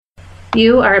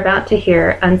You are about to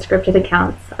hear unscripted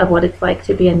accounts of what it's like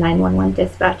to be a 911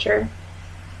 dispatcher.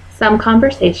 Most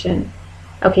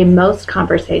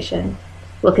conversation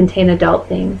will contain adult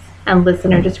things, and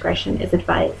listener discretion is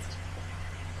advised.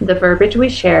 The verbiage we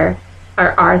share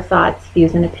are our thoughts,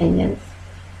 views, and opinions.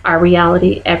 Our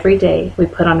reality every day we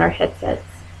put on our headsets.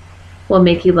 We'll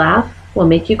make you laugh, we'll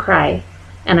make you cry,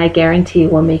 and I guarantee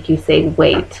we'll make you say,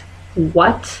 wait,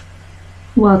 what?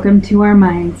 Welcome to our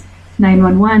minds.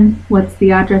 911, what's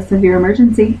the address of your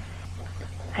emergency?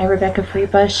 Hi, Rebecca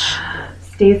Freebush.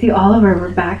 Stacey Oliver,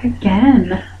 we're back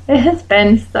again. It has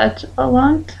been such a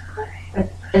long time.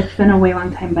 It's been a way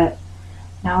long time, but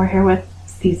now we're here with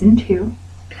season 2.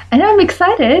 And I'm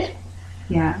excited.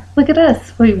 Yeah. Look at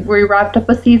us. We wrapped up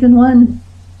with season 1.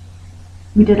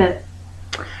 We did it.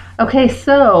 Okay,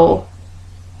 so,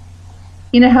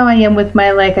 you know how I am with my,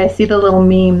 I see the little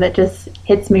meme that just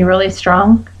hits me really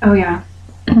strong? Oh, yeah.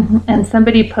 And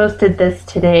somebody posted this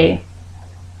today.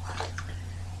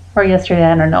 Or yesterday,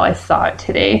 I don't know, I saw it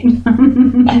today.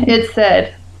 It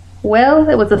said, well,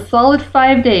 it was a solid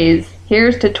 5 days.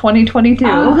 Here's to 2022.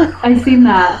 Oh, I've seen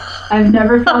that. I've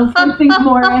never felt something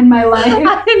more in my life.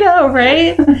 I know,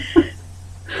 right?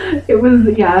 It was,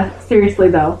 yeah, seriously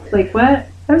though. What?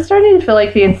 I'm starting to feel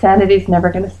like the insanity's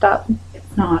never going to stop.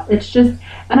 It's not. It's just,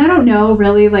 and I don't know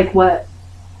really what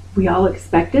we all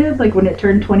expected. When it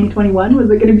turned 2021, was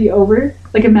it going to be over?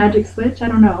 Like a magic switch? I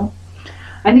don't know.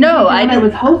 I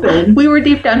was hoping. We were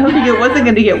deep down hoping it wasn't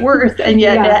going to get worse, and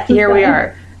yet here we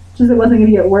are. Just it wasn't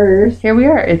going to get worse. Here we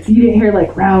are. You didn't hear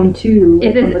round 2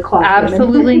 it from is the clock.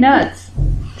 Absolutely nuts.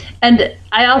 And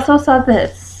I also saw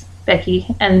this, Becky,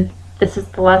 and this is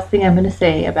the last thing I'm going to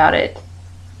say about it.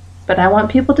 But I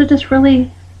want people to just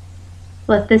really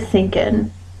let this sink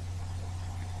in.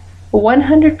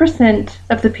 100%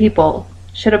 of the people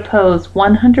should oppose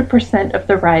 100% of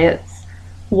the riots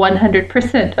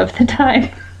 100% of the time.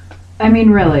 I mean,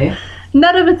 really.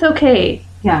 None of it's okay.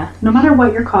 Yeah, no matter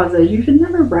what your cause is, you should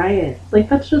never riot.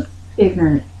 That's just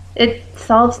ignorant. It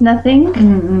solves nothing.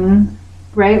 Mm-mm.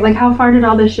 Right? How far did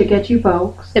all this shit get you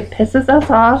folks? It pisses us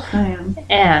off. I am.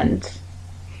 And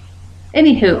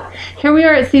anywho, here we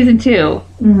are at season 2.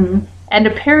 Mm-hmm. And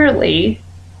apparently,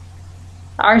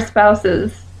 our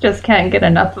spouses just can't get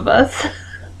enough of us.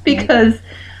 Because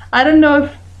I don't know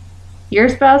if your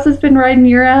spouse has been riding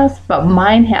your ass, but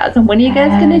mine has. And when are you guys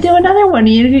going to do another one?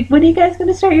 When are you guys going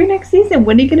to start your next season?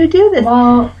 When are you going to do this?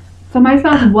 Well, so my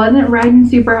spouse wasn't riding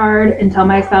super hard until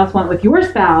my spouse went with your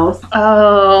spouse.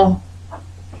 Oh.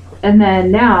 And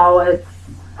then now it's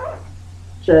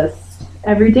just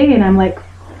every day. And I'm like,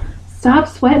 stop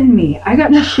sweating me. I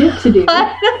got shit to do.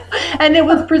 And it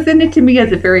was presented to me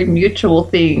as a very mutual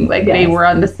thing. Yes. They were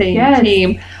on the same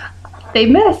team. They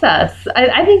miss us.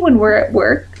 I think when we're at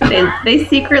work, they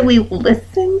secretly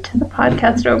listen to the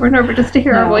podcast over and over just to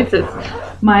hear our voices.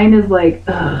 Mine is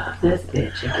ugh, this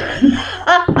bitch again.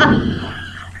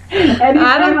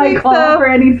 Anytime I call for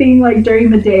anything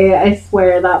during the day, I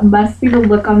swear that must be the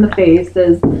look on the face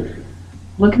is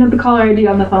looking at the caller ID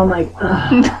on the phone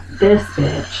ugh, this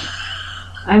bitch.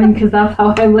 I mean, because that's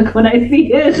how I look when I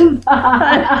see it.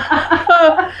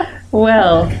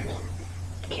 Well...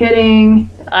 Kidding.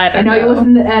 I know you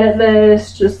listen to edit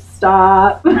this. Just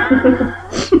stop.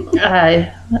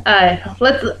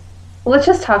 Let's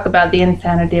just talk about the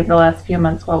insanity of the last few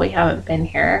months while we haven't been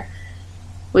here.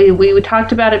 We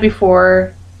talked about it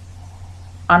before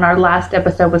on our last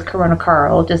episode with Corona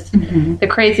Carl, just the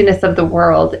craziness of the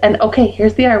world. And okay,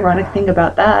 here's the ironic thing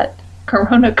about that.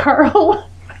 Corona Carl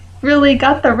really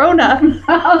got the Rona.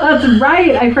 Oh, that's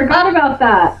right. I forgot about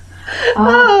that.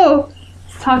 Oh.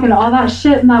 Talking all that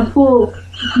shit in that pool,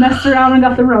 messed around and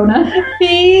got the Rona.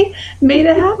 He made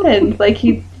it happen.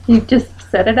 He just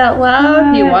said it out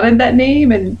loud. He wanted that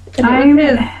name, and it was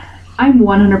his. I'm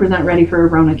 100% ready for a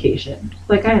Ronation.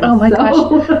 Oh my gosh,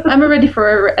 I'm ready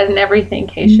for an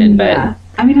everythingcation. Yeah. But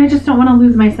I mean, I just don't want to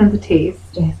lose my sense of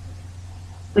taste.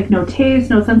 No taste,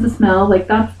 no sense of smell. I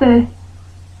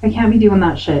can't be doing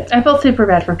that shit. I felt super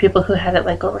bad for people who had it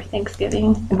over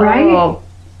Thanksgiving. Right? Oh,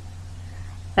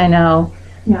 I know.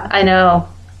 Yeah. I know.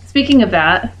 Speaking of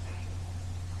that,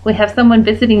 we have someone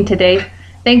visiting today.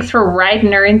 Thanks for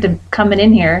riding her into coming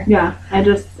in here. Yeah, I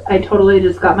totally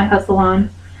just got my hustle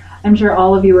on. I'm sure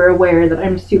all of you are aware that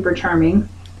I'm super charming,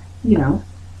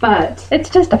 but... It's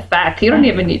just a fact. You don't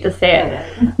even need to say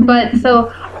it. But,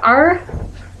 so, our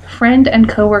friend and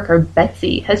coworker,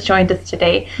 Betsy, has joined us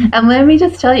today. And let me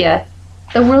just tell you,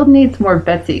 the world needs more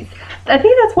Betsys. I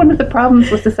think that's one of the problems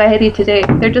with society today.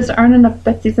 There just aren't enough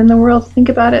Betsys in the world. Think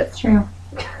about it. It's true.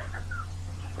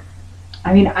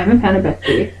 I mean, I'm a fan of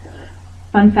Betsy.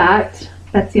 Fun fact,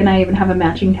 Betsy and I even have a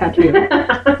matching tattoo.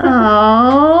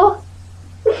 Oh,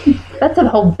 that's a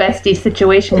whole bestie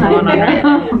situation going on right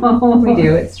now. We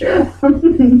do, it's true.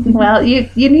 Well, you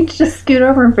need to just scoot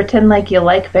over and pretend like you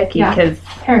like Becky, because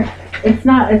it's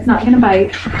not gonna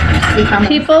bite.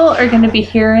 people are gonna be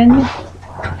hearing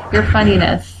your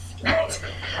funniness.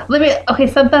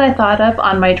 Something I thought of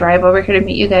on my drive over here to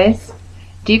meet you guys.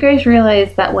 Do you guys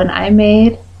realize that when I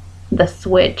made the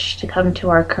switch to come to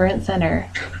our current center,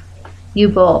 you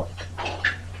both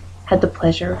had the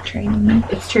pleasure of training me?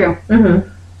 It's true. Mm-hmm.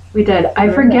 We did. I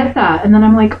forget that. And then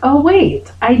I'm like, oh,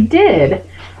 wait, I did.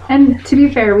 And to be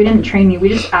fair, we didn't train you. We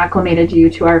just acclimated you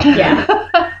to our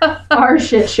our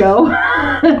shit show.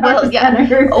 Well, yeah.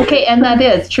 Okay, and that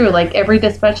is true. Like, every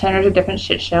dispatch center is a different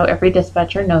shit show. Every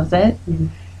dispatcher knows it. Mm-hmm.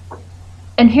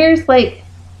 And here's, like,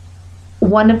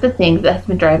 one of the things that has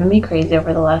been driving me crazy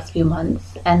over the last few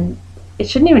months. And it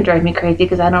shouldn't even drive me crazy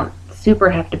because I don't super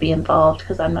have to be involved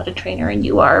because I'm not a trainer and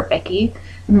you are, Becky.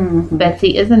 Mm-hmm.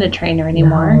 Betsy isn't a trainer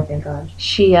anymore. No, thank God.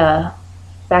 She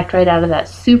backed right out of that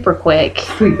super quick.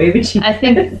 Sweet baby. I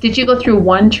think, did you go through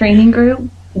one training group?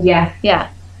 Yeah. Yeah.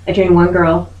 I trained one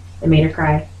girl and made her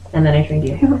cry, and then I trained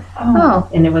you. Oh.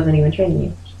 And it wasn't even training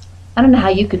you. I don't know how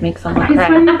you could make someone It's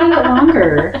when you cry. did it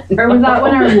longer. Or was that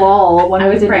when our lull, when I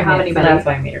we was didn't pregnant, have so anybody? that's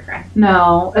why I made her cry.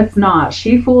 No, it's not.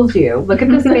 She fools you. Look at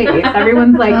this face.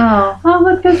 Everyone's like, Oh. oh,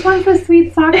 look, this one's a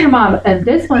sweet soccer mom, and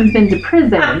this one's been to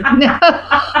prison. No.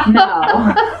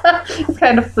 No. It's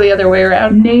kind of the other way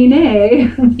around. Nay,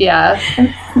 nay. Yeah.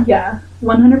 Yeah,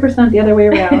 100% the other way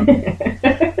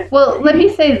around. Well, let me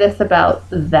say this about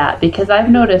that, because I've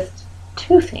noticed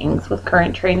two things with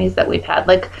current trainees that we've had.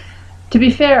 Like, to be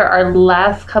fair, our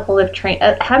last couple of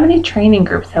how many training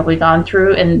groups have we gone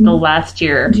through in the last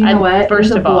year? Do you know what?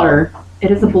 First of all,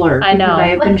 it is a blur. I know. Because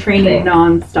I've been training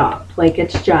nonstop. Like,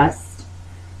 it's just...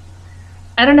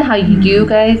 I don't know how you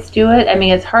guys do it. I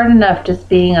mean, it's hard enough just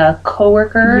being a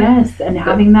coworker. Yes, and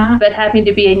having that. But having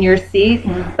to be in your seat.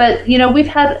 Mm. But, you know, we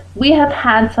have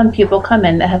had some people come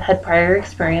in that have had prior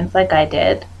experience like I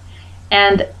did.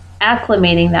 And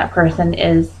acclimating that person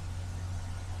is,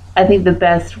 I think, the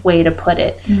best way to put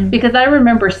it. Mm. Because I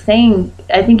remember saying,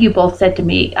 I think you both said to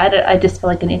me, I just feel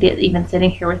like an idiot even sitting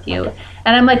here with you.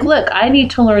 And I'm like, look, I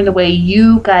need to learn the way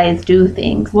you guys do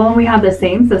things. Well, we have the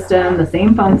same system, the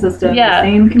same phone system, Yeah. the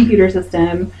same computer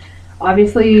system.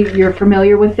 Obviously, you're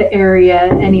familiar with the area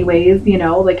anyways, you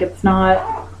know, like it's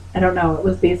not, I don't know, it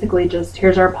was basically just,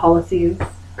 here's our policies,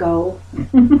 go.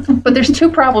 But there's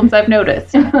two problems I've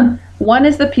noticed. One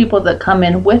is the people that come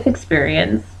in with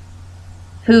experience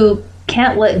who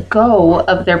can't let go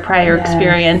of their prior Yes.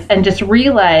 experience and just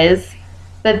realize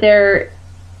that there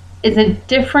is a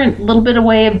different little bit of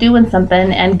way of doing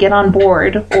something and get on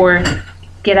board or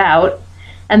get out.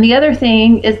 And the other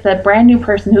thing is the brand new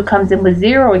person who comes in with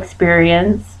zero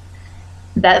experience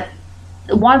that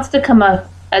wants to come up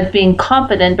as being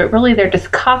competent, but really they're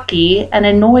just cocky and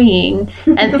annoying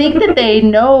and think that they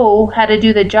know how to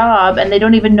do the job and they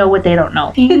don't even know what they don't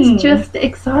know. It's just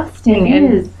exhausting. It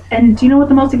is. And do you know what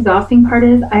the most exhausting part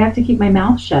is? I have to keep my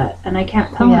mouth shut and I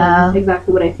can't tell them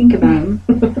exactly what I think of them.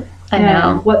 I and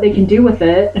know. what they can do with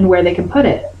it and where they can put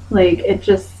it. Like, it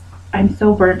just, I'm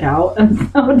so burnt out. I'm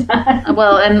so done.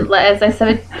 Well, and as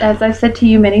I've said to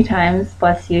you many times,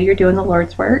 bless you, you're doing the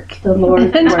Lord's work. The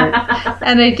Lord's work.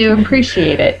 And I do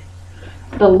appreciate it.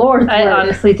 The Lord's I work.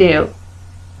 honestly do.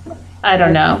 I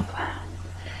don't know.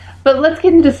 But let's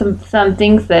get into some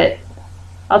things that,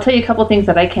 I'll tell you a couple things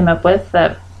that I came up with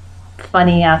that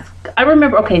funny ass. I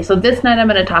remember, okay, so this night I'm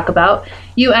going to talk about,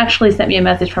 you actually sent me a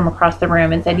message from across the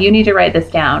room and said, you need to write this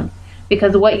down.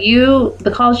 Because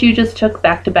the calls you just took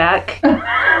back to back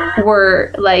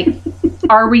were like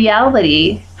our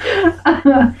reality.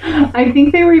 I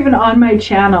think they were even on my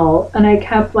channel, and I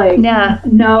kept like, Yeah.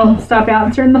 no, stop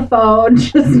answering the phone,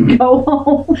 just go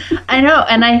home. I know,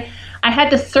 and I had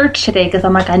to search today because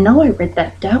I'm like, I know I read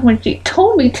that down when she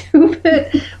told me to,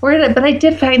 but I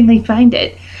did finally find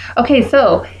it. Okay,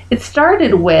 so it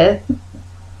started with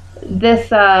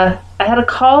this, I had a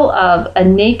call of a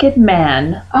naked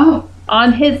man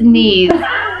on his knees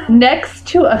next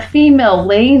to a female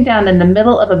laying down in the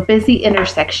middle of a busy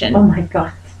intersection. Oh my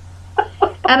God.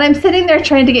 And I'm sitting there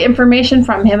trying to get information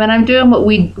from him, and I'm doing what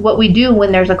we do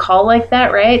when there's a call like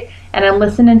that, right? And I'm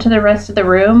listening to the rest of the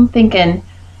room thinking,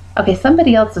 okay,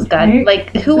 somebody else has got, Right. like,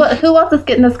 who else is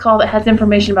getting this call that has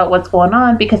information about what's going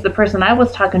on? Because the person I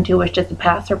was talking to was just a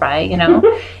passerby, you know,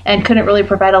 and couldn't really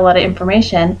provide a lot of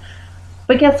information.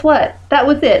 But guess what? That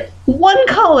was it. One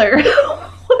caller.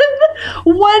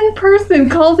 One person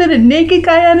calls in a naked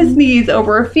guy on his knees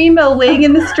over a female laying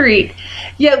in the street.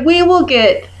 Yet we will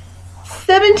get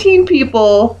 17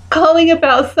 people calling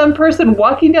about some person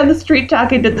walking down the street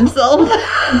talking to themselves.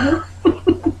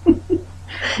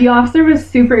 The officer was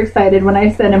super excited when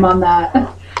I sent him on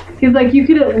that. He's like, you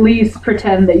could at least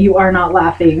pretend that you are not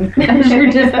laughing as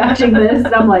you're dispatching this.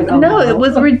 And I'm like, oh no. It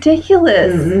was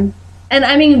ridiculous. Mm-hmm. And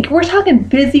I mean, we're talking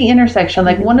busy intersection,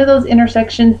 like one of those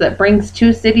intersections that brings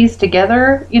two cities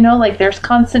together, you know, like there's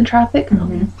constant traffic.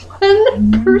 Mm-hmm.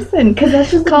 One person because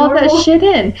that's just called that shit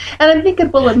in. And I'm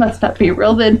thinking, well, it must not be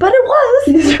real then. But it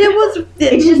was.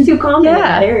 It's just too common in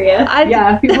that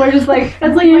area. People are just like,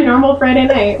 that's like my normal Friday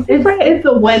night. It's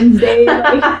a Wednesday.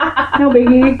 Like, no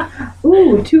biggie.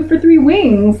 Ooh, 2 for $3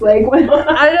 wings. Like, what?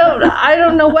 I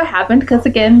don't know what happened because,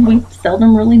 again, we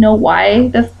seldom really know why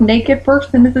this naked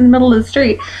person is in the middle of the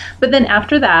street. But then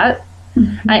after that,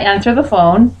 I answer the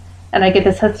phone and I get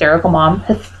this hysterical mom.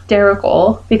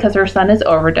 Hysterical because her son is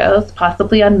overdosed,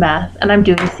 possibly on meth, and I'm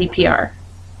doing CPR.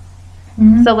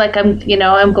 Mm-hmm. So, like, I'm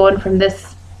going from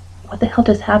this, what the hell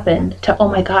just happened, to, oh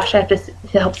my gosh, I have to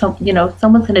help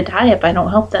someone's going to die if I don't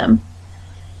help them.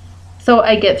 So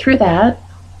I get through that.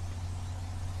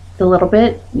 It's a little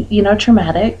bit,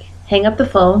 traumatic. Hang up the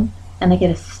phone, and I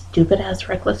get a stupid-ass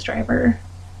reckless driver.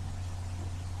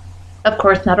 Of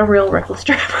course, not a real reckless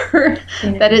driver.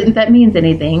 That means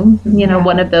anything.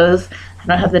 One of those, I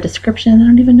don't have the description. I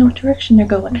don't even know what direction they're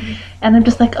going. Mm-hmm. And I'm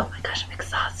just like, oh my gosh, I'm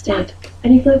exhausted.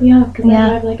 And he flipped me off because I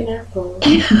drive like an asshole.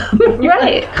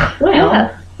 Right.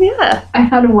 Well. Yeah. I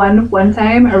had one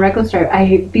time, a reckless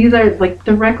driver. These are, like,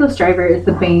 the reckless driver is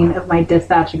the bane of my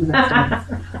dispatch existence.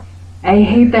 I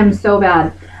hate them so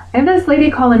bad. I had this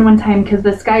lady call in one time because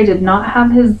this guy did not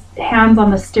have his hands on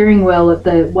the steering wheel at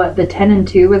the 10 and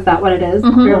 2. Is that what it is?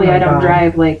 Mm-hmm. Clearly, I don't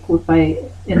drive like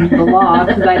in the law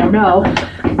because I don't know.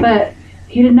 But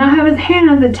he did not have his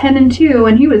hands at 10 and 2,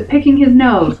 and he was picking his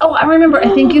nose. Oh, I remember.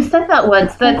 I think you said that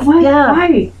once. That's what? Yeah.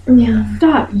 Why? Yeah.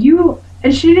 Stop.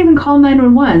 And she didn't even call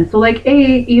 911. So, like,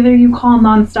 either you call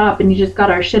nonstop and you just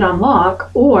got our shit on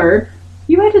lock, or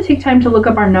you had to take time to look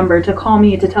up our number to call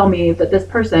me to tell me that this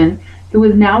person, who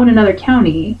was now in another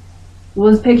county,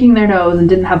 was picking their nose and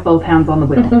didn't have both hands on the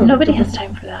wheel. Nobody has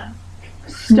time for that.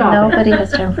 Stop. Nobody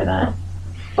has time for that.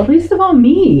 Least of all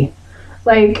me.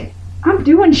 Like, I'm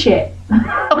doing shit.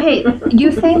 Okay,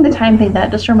 you saying the time thing,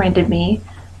 that just reminded me.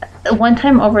 One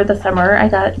time over the summer, I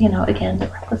got, again, the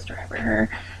reckless driver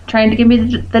trying to give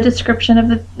me the description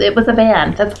of it was a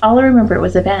van. That's all I remember. It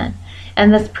was a van.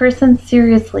 And this person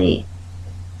seriously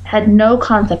had no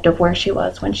concept of where she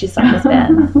was when she saw this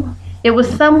van. It was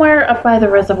somewhere up by the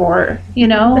reservoir,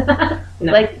 No.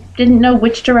 Like, didn't know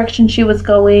which direction she was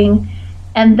going.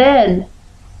 And then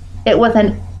it was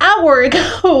an hour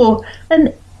ago.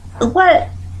 And what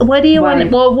do you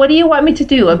want? Well, what do you want me to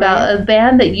do about a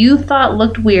van that you thought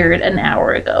looked weird an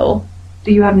hour ago?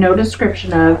 Do you have no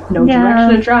description of, no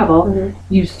direction of travel?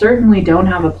 Mm-hmm. You certainly don't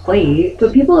have a plate.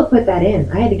 But people have put that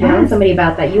in. I had to get on somebody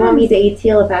about that. You want me to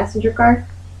ATL a passenger car?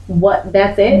 What?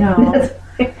 That's it? No.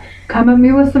 Come at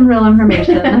me with some real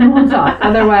information and we'll talk.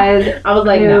 Otherwise, I was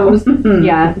like, no.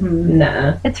 Yeah.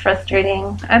 Nah. It's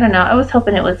frustrating. I don't know. I was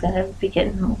hoping it was going to be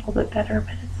getting a little bit better,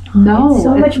 but it's not. No, it's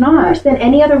so much worse than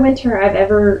any other winter I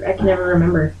can ever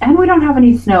remember. And we don't have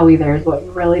any snow either, is what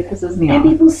really pisses me off. And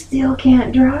people still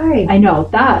can't drive. I know.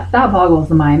 That boggles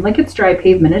the mind. Like, it's dry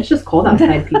pavement. It's just cold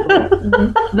outside, people.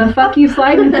 Mm-hmm. The fuck you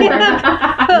sliding for?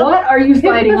 What are you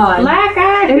sliding on? Black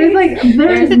ice. It is like,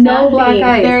 there's no black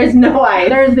ice. There is no ice.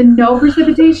 There has been no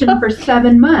precipitation for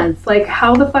 7 months. Like,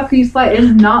 how the fuck are you sliding?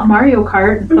 It's not Mario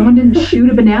Kart. Someone didn't shoot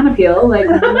a banana peel. Like,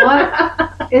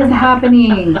 what is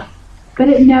happening? But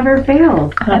it never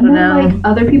fails. And then, like,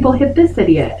 other people hit this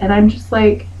idiot. And I'm just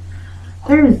like,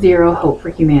 there is zero hope for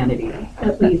humanity.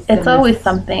 At least it's always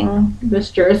something.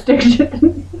 This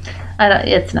jurisdiction.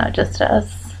 It's not just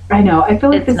us. I know. I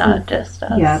feel like it's not just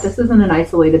us. Yeah, this isn't an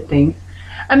isolated thing.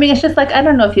 I mean, it's just like, I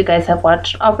don't know if you guys have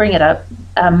watched, I'll bring it up.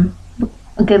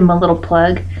 I'll give them a little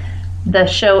plug. The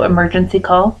show Emergency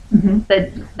Call,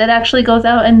 that actually goes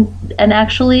out and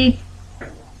actually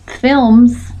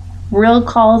films real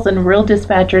calls and real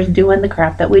dispatchers doing the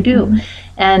crap that we do.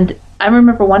 And I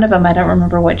remember one of them, I don't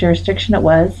remember what jurisdiction it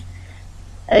was.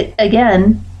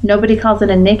 Again, nobody calls in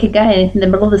a naked guy in the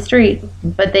middle of the street,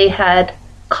 but they had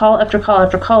call after call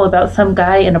after call about some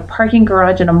guy in a parking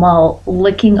garage in a mall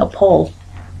licking a pole.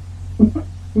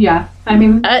 Yeah, I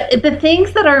mean, the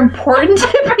things that are important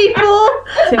to people.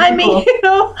 Typical. I mean,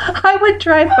 I would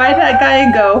drive by that guy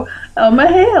and go, "Oh my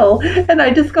hail," and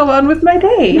I just go on with my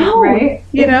day. No, right?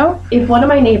 If one of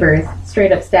my neighbors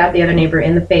straight up stabbed the other neighbor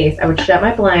in the face, I would shut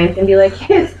my blinds and be like,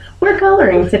 "Kids, we're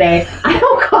coloring today. I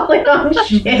don't call it on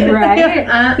shit. Right?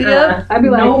 Yep. I'd be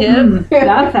like, Nope.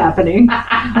 that's happening.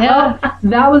 Yeah. Well,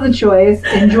 that was a choice.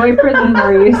 Enjoy prison,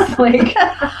 Maurice. Like,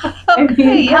 I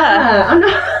mean, I'm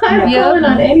not Yeah. calling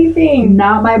on anything.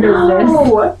 not my business.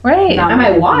 No. Right. Not I my might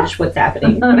business. watch what's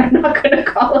happening, but I'm not gonna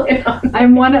call it on.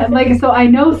 I'm so I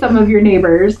know some of your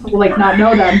neighbors, like not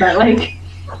know them, but like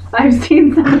I've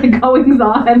seen some of the goings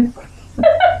on.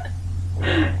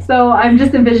 So I'm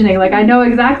just envisioning, like I know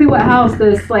exactly what house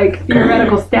this like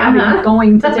theoretical stabbing is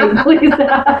going to take place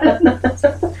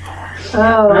at.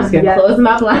 Oh, I'm just gonna yes. close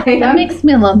my blinds. That makes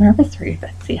me a little nervous for you,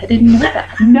 Betsy. I didn't know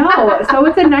that. No, so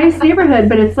it's a nice neighborhood,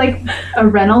 but it's like a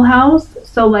rental house.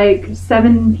 So like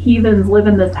 7 heathens live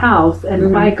in this house,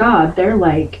 and by God, they're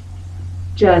like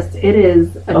just it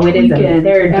is a Oh, it is. weekend.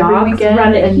 There are every dogs weekend,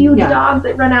 running, and huge yeah. dogs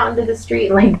that run out into the street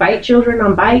and like bite children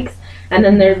on bikes. And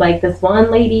then there's like this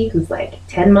one lady who's like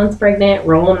 10 months pregnant,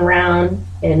 rolling around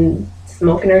and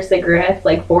smoking her cigarette,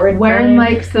 like forward Wearing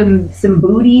like some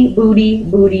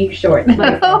booty shorts.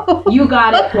 Like, you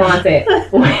gotta flaunt it.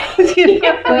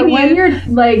 but when you're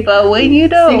like But when you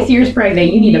don't. 6 years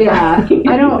pregnant, you need to yeah,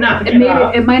 I don't knock it it maybe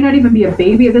off. it might not even be a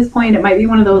baby at this point. It might be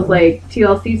one of those like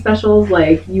TLC specials,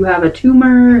 like you have a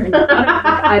tumor and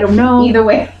I don't know. Either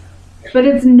way, But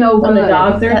it's no when good. the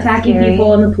dogs are That's attacking scary.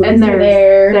 people and the police And are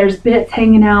there. there's bits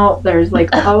hanging out. There's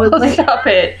like always Oh, like stop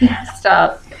it.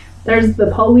 Stop. there's the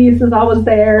police is always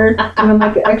there doing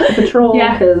like extra patrol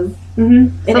Yeah. because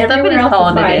Mm-hmm. So somebody's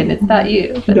calling it in. It's not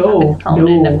you. But somebody's calling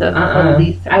in if the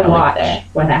police are I always watch there.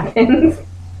 what happens,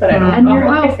 but I don't. and your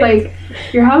call house it. like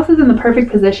your house is in the perfect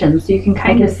position so you can I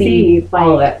kind can of see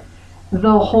all of like it.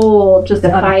 the whole just The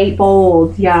fights.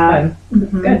 unfold. Yeah. Fun.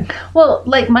 Mhm. Good. Well,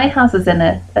 like my house is in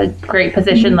a great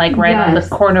position, like right on Yes. this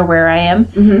corner where I am.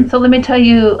 Mm-hmm. So let me tell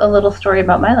you a little story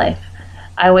about my life.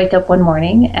 I wake up one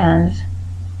morning and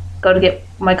go to get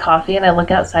my coffee, and I look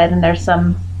outside, and there's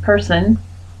some person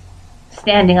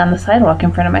standing on the sidewalk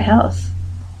in front of my house.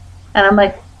 And I'm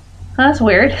like, oh, that's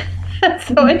weird.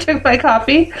 So I took my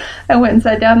coffee, I went and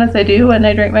sat down as I do, and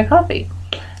I drank my coffee.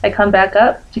 I come back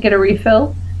up to get a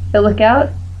refill. I look out,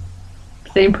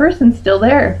 same person's still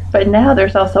there, but now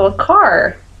there's also a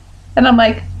car. And I'm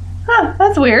like, huh,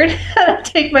 that's weird. And I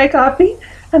take my coffee,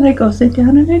 and I go sit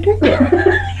down and I drink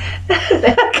it.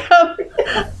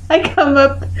 I come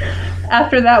up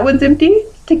after that one's empty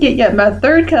to get yet my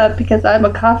third cup because I'm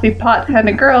a coffee pot kind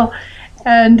of girl.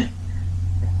 And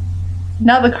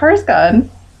now the car's gone,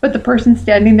 but the person's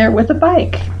standing there with a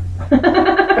bike. And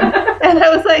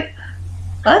I was like,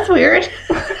 that's weird.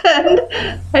 And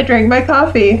I drank my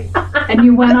coffee. And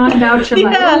you went on about your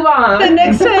life. Yeah. Move on. The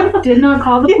next time, Did not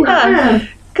call the police. yeah,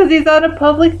 because he's on a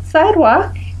public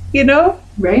sidewalk, you know?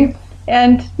 Right?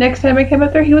 And next time I came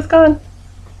up there, he was gone.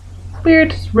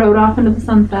 Weird. Just rode off into the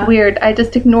sunset. Weird. I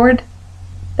just ignored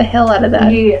the hell out of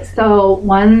that. So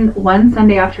one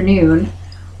Sunday afternoon,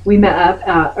 we met up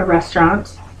at a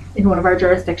restaurant in one of our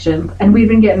jurisdictions, and we'd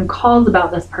been getting calls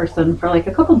about this person for like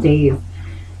a couple days.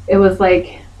 It was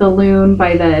like the loon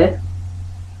by the,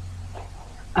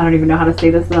 I don't even know how to say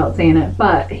this without saying it,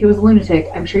 but he was a lunatic.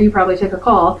 I'm sure you probably took a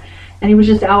call, and he was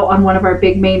just out on one of our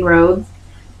big main roads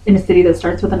in a city that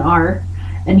starts with an R,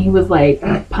 and he was like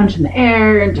punching the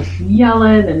air and just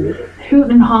yelling and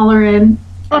hooting and hollering.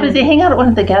 Oh, does he hang out at one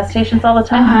of the gas stations all the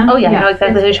time? Uh-huh, Oh yeah, I know yeah.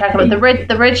 exactly who you're talking about.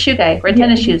 The red shoe guy, red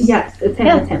tennis shoes. Yes, it's him.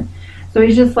 Yeah. It's him. So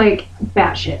he's just like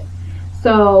batshit.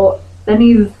 So then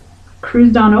he's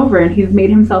cruised on over and he's made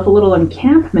himself a little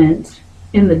encampment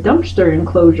in the dumpster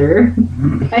enclosure.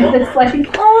 And it's like,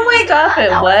 Oh my god,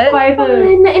 it what? by the,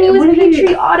 And he was what did he-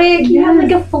 patriotic. He had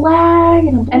like a flag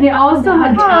and a and it also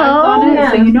had tags on it,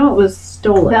 so you know it was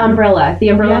stolen. the umbrella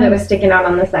Yeah. that was sticking out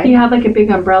on the side. He had like a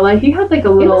big umbrella. He had like a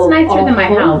little. nicer than my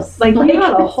whole- house. Like he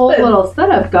had a whole little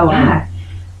setup going. Yeah.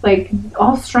 Like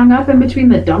all strung up in between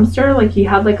the dumpster. Like he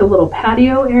had like a little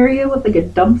patio area with like a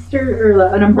dumpster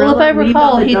or an umbrella. Well, if I underneath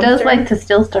recall, the he does dumpster. like to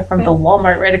steal stuff from the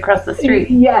Walmart right across the street.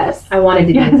 Yes. I wanted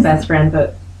to be Yes. his best friend,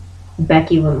 but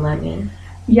Becky wouldn't let me.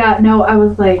 Yeah. No, I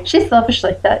was like, She's selfish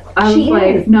like that. I was She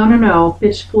like, is. no,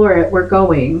 bitch, floor it. We're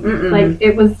going. Mm-mm. Like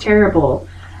it was terrible.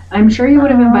 I'm sure you would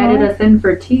have invited us in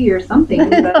for tea or something.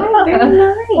 But Very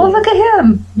nice. Well, look at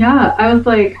him. yeah, I was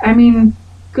like, I mean,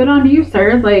 good on you,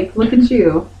 sir. Like, look at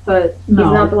you. But no.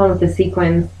 He's not the one with the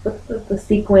sequins. What's the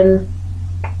sequin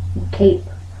cape?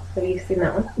 Have you seen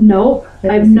that one? Nope.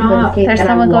 There's I've a sequins not. cape, There's and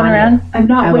I someone going want it. around. I've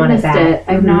not I want it witnessed back. it.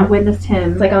 I've Mhm. not witnessed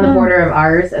him. It's like on the border of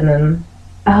ours and then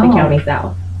oh, the county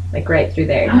south. Like right through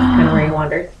there. Just kind of where he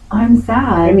wandered. I'm And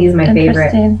sad. he's my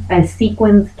favorite. Interesting. A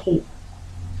sequins cape.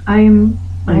 I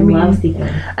I mean, love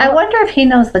sequins. I wonder if he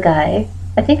knows the guy.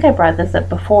 I think I brought this up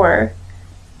before,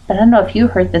 but I don't know if you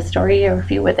heard this story or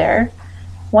if you were there.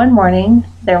 One morning,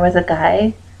 there was a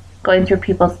guy going through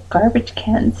people's garbage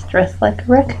cans dressed like a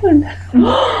raccoon.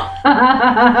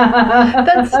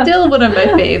 That's still one of my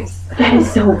faves. That is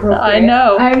so appropriate. I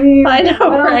know. I mean, I know,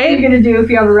 what else are right? you going to do if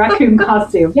you have a raccoon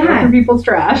costume? Yeah. Go through people's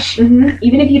trash.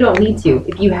 Even if you don't need to,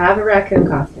 if you have a raccoon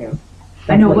costume.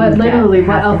 I know, what you literally, get.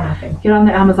 what Has to else? happen. Get on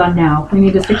the Amazon now. We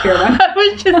need to secure one. I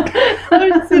was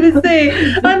just going to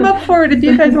say, I'm up for it if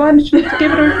you guys want to just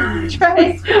give it a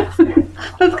try.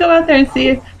 Let's go out there and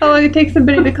see how long it takes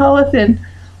somebody to call us in.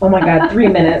 Oh my god, 3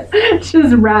 minutes.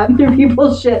 Just rat through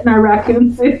people's shit in our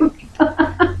raccoon suits.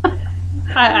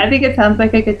 I think it sounds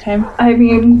like a good time. I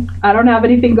mean, I don't have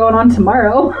anything going on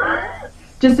tomorrow.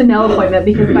 Just a nail appointment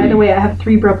because, by the way, I have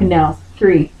 3 broken nails.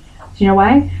 3. Do you know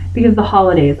why? Because the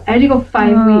holidays. I had to go 5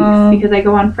 weeks because I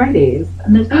go on Fridays.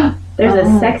 And There's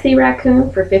a sexy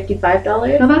raccoon for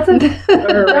 $55. No, that's a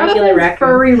Or a regular raccoon.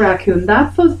 furry raccoon.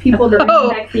 That's those people that Oh.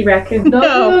 Sexy raccoon. those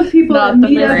are those people not that the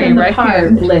meet us furry in the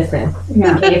raccoon. park. Listen,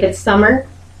 Yeah. okay, if it's summer,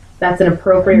 that's an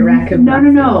appropriate raccoon. No, no,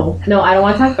 no. No, I don't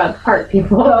want to talk about the park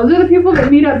people. Those are the people that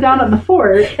meet up down at the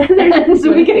fort.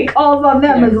 So we get calls on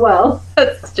them as well.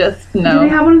 That's just Do they no.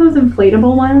 have one of those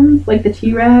inflatable ones, like the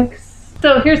T-Rex?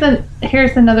 So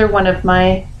here's another one of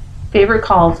my favorite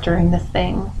calls during this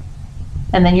thing.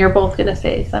 And then you're both going to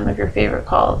say some of your favorite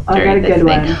calls I got during a this good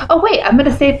thing. one. Oh, wait, I'm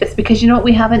going to save this because you know what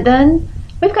we haven't done?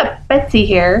 We've got Betsy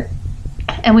here,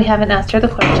 and we haven't asked her the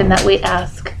question that we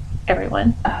ask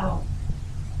everyone. Oh.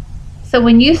 So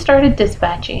when you started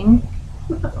dispatching,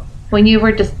 when you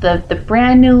were just the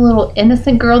brand new little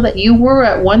innocent girl that you were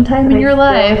at one time in your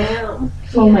life.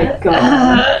 Oh my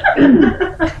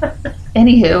god.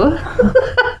 Anywho,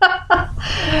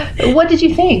 what did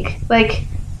you think? Like,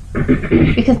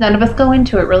 because none of us go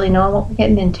into it really knowing what we're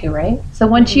getting into, right? So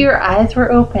once your eyes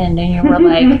were opened and you were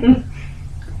like,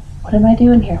 what am I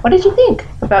doing here? What did you think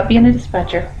about being a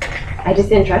dispatcher? I just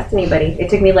didn't trust anybody. It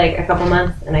took me like a couple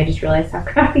months, and I just realized how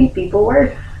crappy people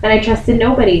were, and I trusted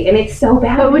nobody, and it's so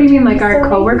bad. But what do you mean, like our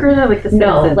coworkers or like the citizens?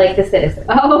 No, like the citizens.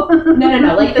 Oh.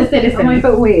 No, like the citizens. I'm like,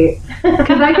 but wait.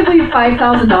 Because I could leave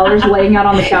 $5,000 laying out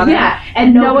on the counter. Yeah,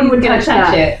 and no one would gonna touch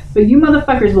that. it. But you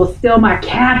motherfuckers will steal my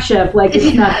ketchup like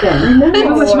it's nothing. No.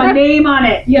 You put my name on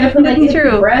it. You gotta put like That's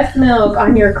true. breast milk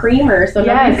on your creamer so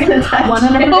Yes, nobody's gonna touch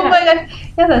 100%. it. Oh my god,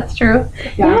 yeah, that's true.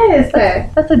 Yeah.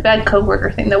 Yes. That's a bad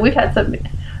coworker thing though. We've had some.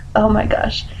 Oh my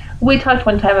gosh. We talked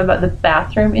one time about the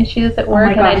bathroom issues at work,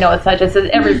 my and I gosh. know it's not just that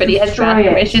everybody has Destroy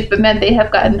bathroom it. issues, but man, they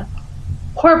have gotten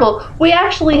horrible. We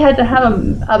actually had to have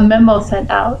a memo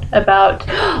sent out about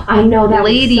I know that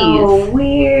ladies, was so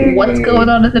weird. what's going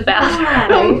on in the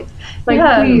bathroom. Like,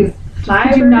 Yeah. please,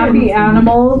 could you not be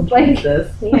animals? Like,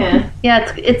 Jesus. Yeah.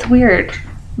 Yeah, it's weird.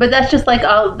 But that's just like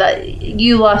all that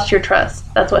you lost your trust.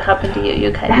 That's what happened to you.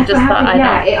 You kind of That's just what thought, happened. I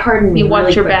Yeah, don't. it hardened me. You watch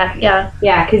really your quick. back, yeah.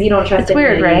 Yeah, because you don't trust It's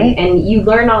weird, anybody. right? And you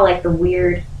learn all like the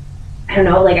weird. I don't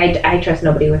know. Like I trust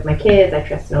nobody with my kids. I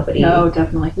trust nobody. no,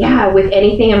 definitely. Yeah, with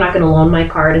anything, I'm not going to loan my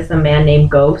car to some man named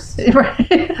Ghost. Right.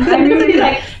 I mean, He's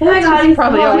like, oh my god, he's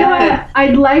probably so always hot. good.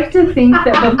 I'd like to think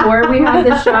that before we had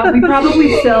this job, we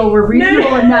probably still were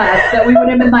reasonable enough that we would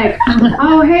have been like,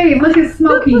 oh, hey, look at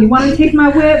Smokey. You want to take my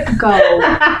whip? Go.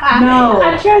 No.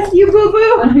 I trust you, boo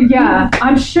boo. Yeah,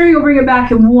 I'm sure you'll bring it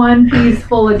back in one piece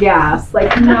full of gas.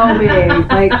 Like, no, babe.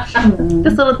 Like,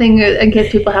 This little thing, in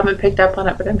case people haven't picked up on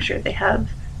it, but I'm sure they have.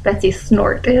 Betsy's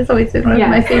snort has always been one Yeah.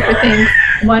 of my favorite things.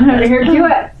 100. Here, do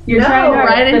it. You're No, trying to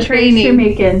right in the face training. You're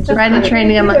making. Right in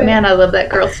training, I'm like, man, I love that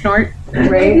girl snort.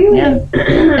 Right? Yeah.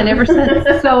 And ever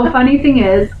since. So, funny thing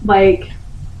is, like,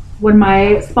 when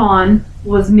my spawn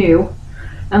was new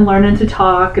and learning to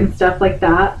talk and stuff like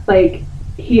that, like,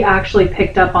 he actually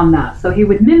picked up on that. So he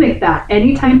would mimic that.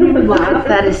 Anytime he would laugh,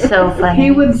 That is so funny. he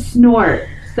would snort.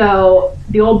 So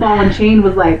the old ball and chain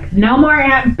was like, no more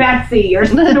Aunt Betsy, you're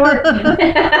snorting.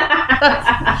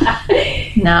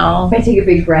 No. If I take a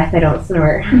big breath, I don't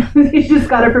snort. You just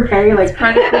got to prepare. You're like,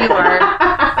 Part of who you are.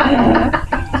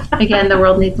 Again, the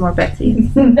world needs more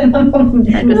Betsys. I don't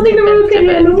think the world can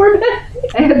handle more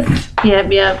Betsy.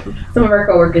 Yep, yep. Some of our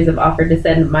coworkers have offered to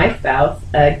send my spouse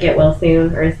a get well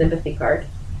soon or a sympathy card,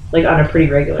 like on a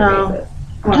pretty regular Oh. basis.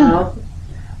 wow.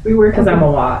 We work Because with I'm a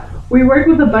lot. we work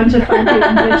with a bunch of fun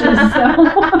bitches.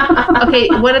 So Okay,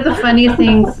 one of the funniest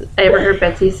things I ever heard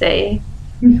Betsy say,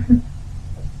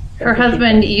 her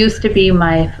husband used to be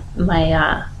my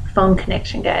phone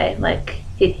connection guy. Like,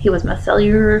 he was my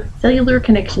cellular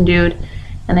connection dude,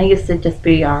 and I used to just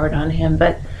be hard on him.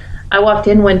 But I walked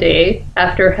in one day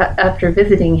after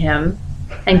visiting him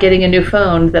and getting a new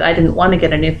phone that I didn't want to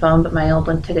get a new phone, but my old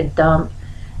one took a dump.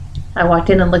 I walked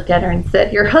in and looked at her and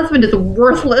said, "Your husband is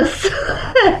worthless."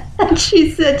 And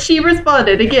she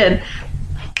responded again.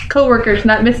 Coworkers,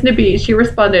 not missing a beat. She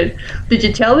responded, "Did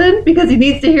you tell him? Because he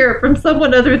needs to hear it from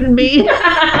someone other than me."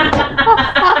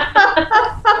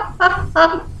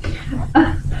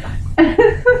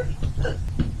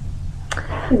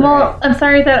 Well, I'm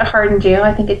sorry that it hardened you.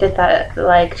 I think it did that,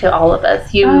 like, to all of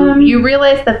us. You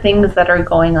realize the things that are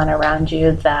going on around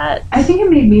you that I think it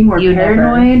made me more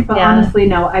paranoid, but yeah. honestly,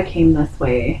 no, I came this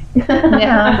way.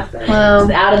 Yeah. Well,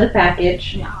 Just out of the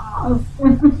package.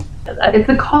 It's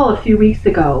a call a few weeks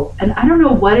ago, and I don't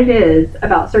know what it is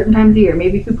about certain times of year.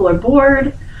 Maybe people are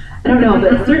bored. I don't know,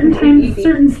 but certain times,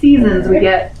 certain seasons, we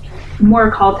get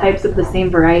more call types of the same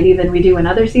variety than we do in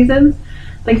other seasons.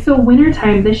 Like, so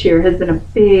wintertime this year has been a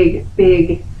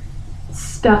big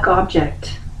stuck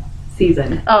object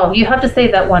season. oh, you have to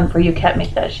say that one for you can't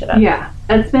make that shit up. Yeah,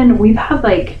 we've had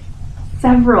like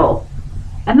several,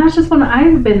 and that's just when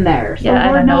I've been there. So Yeah, I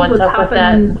Lord don't know knows what's up with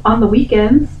happening on the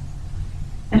weekends.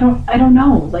 I don't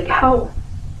know. Like, how?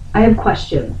 I have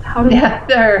questions. How do Yeah,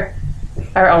 there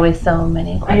are always so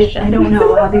many questions. I don't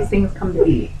know how these things come to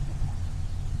be.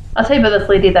 I'll tell you about this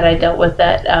lady that I dealt with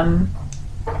that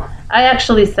I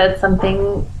actually said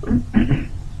something.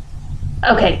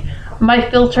 Okay, my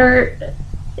filter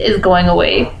is going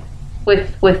away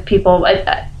with people.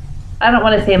 I don't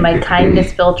want to say my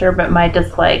kindness filter, but my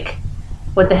just like,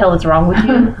 what the hell is wrong with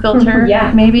you filter?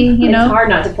 Yeah. Maybe, you know? It's hard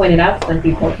not to point it out to some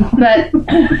people. But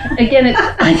again, it's,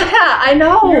 yeah, I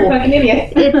know. You're a fucking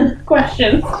idiot.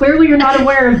 Questions. Clearly, you're not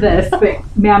aware of this, but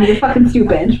ma'am, you're fucking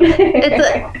stupid.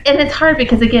 And it's hard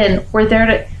because, again,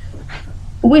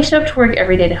 we show up to work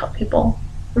every day to help people.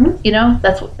 Mhm. You know,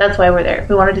 that's why we're there.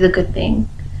 We want to do the good thing.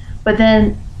 But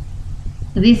then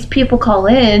these people call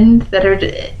in that are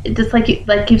just like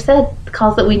you said,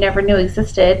 calls that we never knew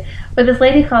existed. But this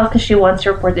lady calls because she wants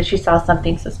to report that she saw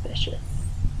something suspicious.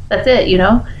 That's it, you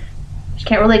know? She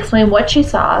can't really explain what she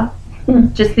saw.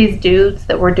 Just these dudes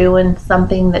that were doing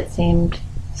something that seemed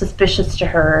suspicious to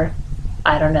her.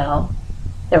 I don't know.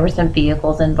 There were some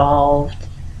vehicles involved.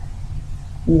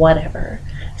 Whatever.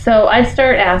 So I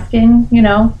start asking, you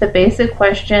know, the basic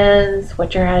questions.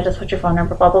 What's your address? What's your phone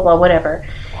number? Blah, blah, blah, whatever.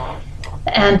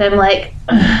 And I'm like,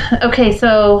 okay,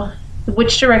 so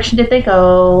which direction did they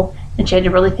go? And she had to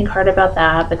really think hard about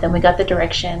that. But then we got the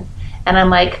direction. And I'm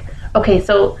like, okay,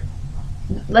 so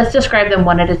let's describe them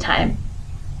one at a time.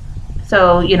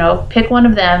 So, you know, pick one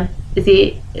of them. Was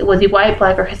he white,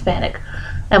 black, or Hispanic?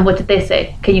 And what did they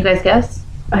say? Can you guys guess?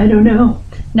 I don't know.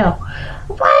 No.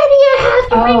 Why do you have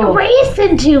to bring race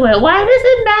into it? Why does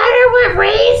it matter what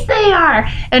race they are?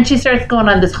 And she starts going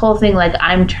on this whole thing like,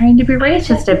 I'm trying to be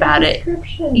racist about it.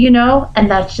 You know?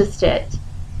 And that's just it.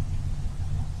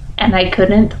 And I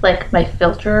couldn't, like, my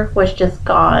filter was just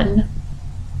gone.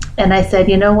 And I said,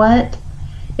 you know what?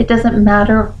 It doesn't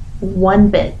matter one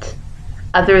bit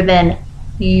other than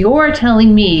you're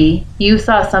telling me you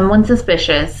saw someone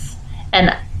suspicious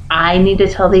and I need to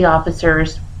tell the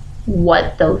officers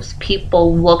what those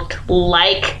people looked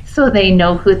like so they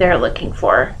know who they're looking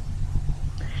for.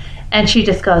 And she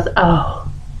just goes, oh.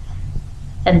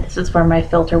 And this is where my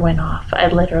filter went off. I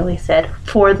literally said,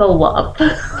 for the love.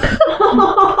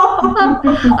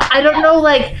 I don't know,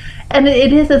 like, and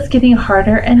it's getting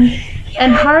harder and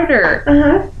harder.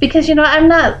 Uh-huh. Because, you know, I'm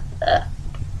not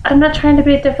trying to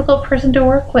be a difficult person to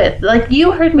work with. Like,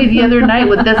 you heard me the other night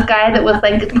with this guy that was,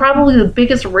 like, probably the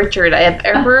biggest Richard I have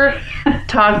ever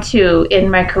talked to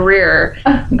in my career.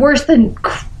 Worse than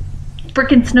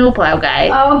freaking snowplow guy.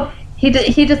 Oh. He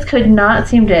just could not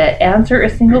seem to answer a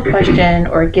single question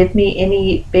or give me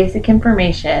any basic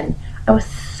information. I was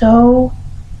so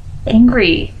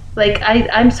angry. Like,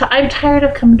 I'm tired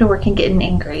of coming to work and getting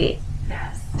angry.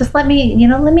 Just let me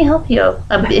help you.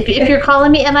 If you're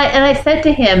calling me, and I said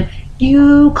to him,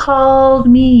 you called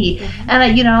me. Mm-hmm.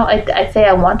 And I say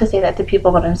I want to say that to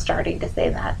people, but I'm starting to say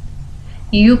that.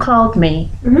 You called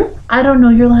me. Mm-hmm. I don't know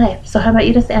your life. So how about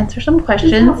you just answer some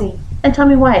questions and tell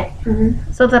me why,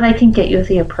 so that I can get you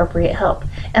the appropriate help.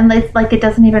 And it's like, it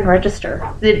doesn't even register.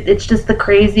 It's just the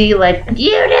crazy, like, you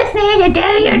just need to do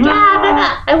your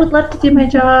job. I would love to do my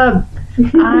job.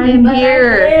 I'm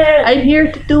here. I'm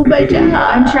here to do my job.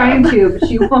 I'm trying to, but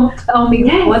you won't tell me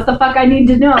what the fuck I need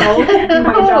to know to do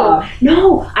my job.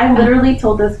 No, I literally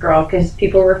told this girl, because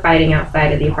people were fighting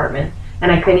outside of the apartment,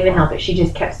 and I couldn't even help it. She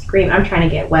just kept screaming. I'm trying to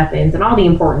get weapons and all the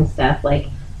important stuff, like,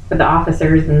 for the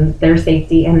officers and their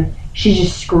safety. And she's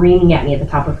just screaming at me at the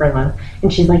top of her lungs.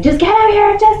 And she's like, just get him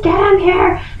here, just get him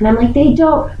here. And I'm like, they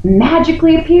don't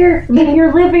magically appear in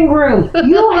your living room.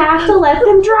 You have to let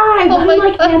them drive. Oh my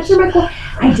like, answer my call.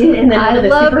 I did, and then one of the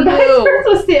supervisors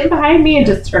was sitting behind me and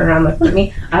just turned around and looked at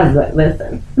me. I was like,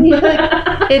 listen.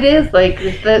 It is like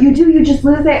you just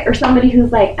lose it. Or somebody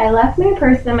who's like, I left my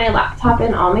purse and my laptop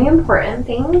and all my important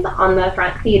things on the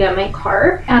front seat of my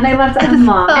car. And I left it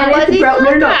unlocked. And it's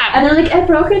broken. And they're like, it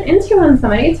broken into and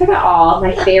somebody took it all.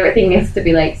 My favorite thing is to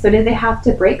be like, so did they have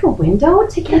to break a window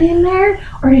to get in there?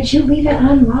 Or did you leave it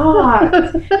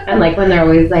unlocked? And like when they're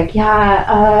always like,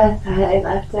 yeah, I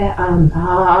left it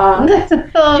unlocked.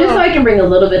 Just so I can bring a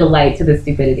little bit of light to the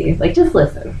stupidity. Like, just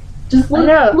listen. Just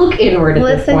look inward at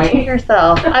this point. Listen to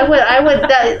yourself.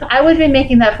 I would be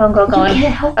making that phone call going,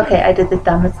 okay, I did the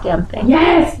dumbest damn thing.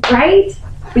 Yes, right?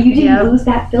 But you didn't lose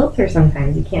that filter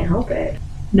sometimes. You can't help it.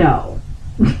 No.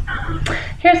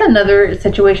 Here's another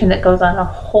situation that goes on a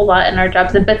whole lot in our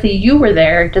jobs. And Betsy, you were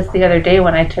there just the other day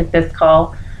when I took this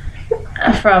call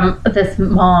from this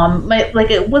mom. My first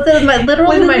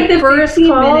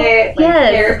call. Minute,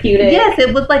 therapeutic. Yes,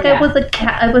 it was like I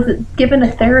was given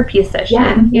a therapy session.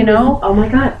 Yeah, you know. Oh my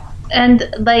god. And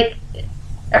like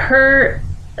her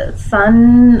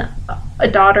son,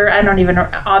 daughter, I don't even know,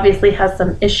 obviously has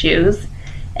some issues,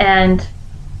 and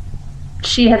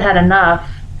she had enough.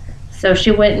 So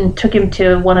she went and took him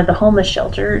to one of the homeless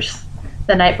shelters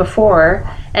the night before,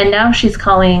 and now she's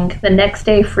calling the next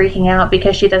day freaking out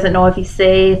because she doesn't know if he's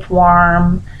safe,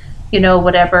 warm,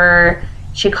 whatever.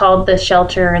 She called the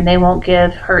shelter and they won't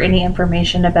give her any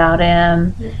information about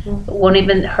him. Won't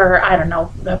even I don't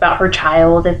know about her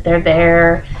child if they're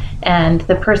there. And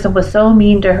the person was so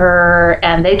mean to her,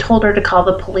 and they told her to call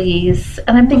the police.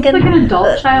 And I'm thinking, like an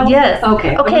adult child? Yes.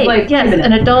 Okay. Yes,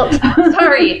 an adult.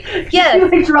 Sorry.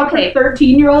 Yes. She dropped her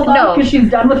 13-year-old off because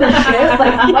she's done with her shit.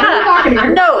 Like, what are we talking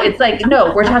here? No, it's like,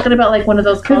 no, we're talking about like one of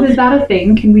those calls. Because is that a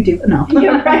thing? Can we do it? No.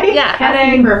 Yeah, right? Yeah.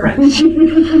 Asking for a friend.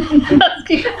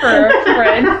 Asking for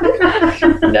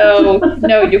a friend.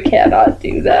 No, you cannot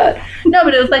do that. No,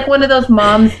 but it was like one of those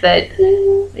moms that,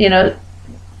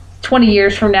 20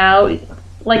 years from now,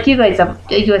 like you guys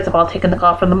have all taken the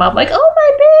call from the mom, like, oh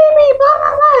my baby, blah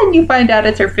blah blah, and you find out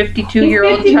it's her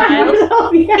 52-year-old child.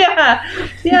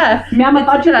 Yeah. Ma'am, I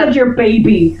thought you said your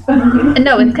baby.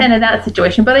 No, it's kind of that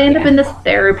situation. But I end up in this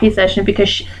therapy session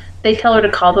because they tell her to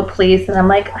call the police, and I'm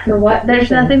like, there's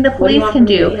nothing the police can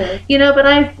do, But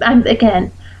I'm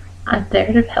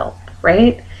there to help,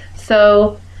 right?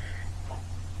 So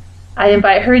I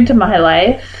invite her into my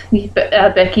life.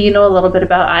 Becky, a little bit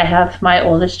about, I have my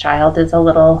oldest child is a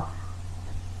little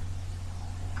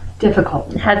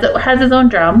difficult. Has his own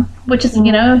drum, which is,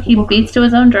 he beats to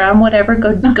his own drum, whatever,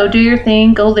 go do your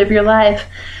thing, go live your life.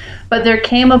 But there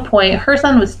came a point, her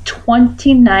son was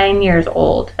 29 years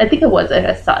old. I think it was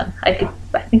a son. I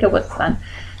think it was a son.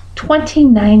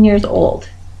 29 years old.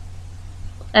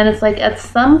 And it's like, at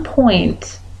some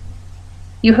point,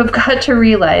 you have got to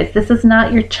realize this is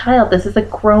not your child. This is a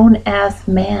grown-ass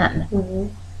man. Mm-hmm.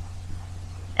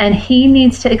 And he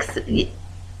needs to,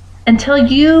 until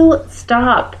you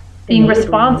stop being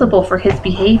responsible for his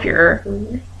behavior,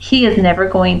 he is never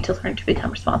going to learn to become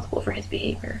responsible for his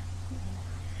behavior.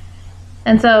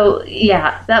 And so,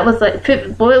 yeah, that was like,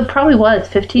 it probably was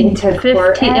 15 to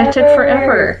 15. It took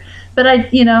forever. But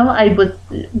I was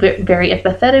very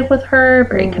empathetic with her,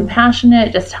 very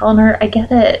compassionate, just telling her, I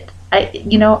get it.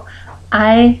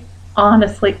 I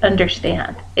honestly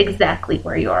understand exactly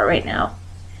where you are right now.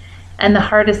 And the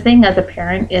hardest thing as a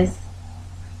parent is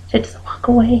to just walk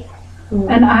away.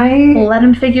 And let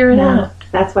them figure it out.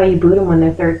 That's why you boot them when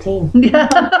they're 13. Yeah.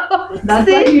 That's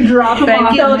why you drop them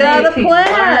off. You got a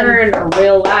plan. Learn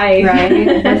real life. Right?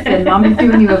 Listen, Mommy's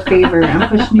doing you a favor. I'm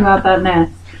pushing you out that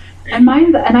nest. And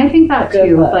I think that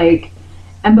too. Like,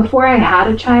 and before I had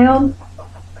a child,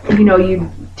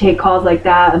 you take calls like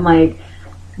that and like,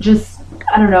 just,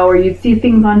 I don't know, or you'd see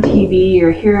things on TV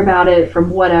or hear about it from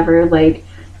whatever, like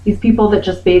these people that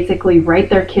just basically write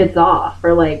their kids off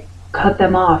or like cut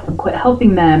them off and quit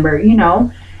helping them, or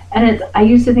and I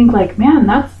used to think like, man,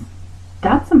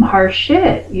 that's some harsh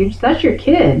shit. That's your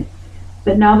kid.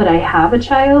 But now that I have a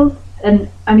child, and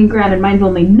I mean, granted, mine's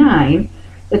only 9,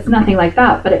 it's nothing like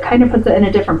that, but it kind of puts it in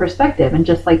a different perspective. And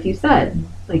just like you said,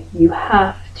 like, you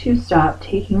have to stop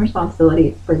taking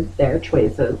responsibility for their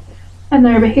choices and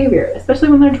their behavior, especially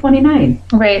when they're 29.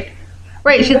 Right.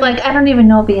 She's like, I don't even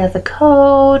know if he has a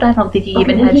coat. I don't think he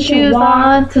even had shoes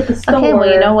on. To the store. Okay, well,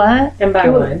 you know what? And buy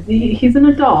one. He's an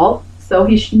adult, so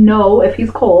he should know if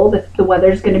he's cold, if the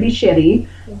weather's going to be shitty.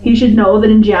 He should know that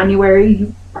in January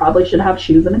you probably should have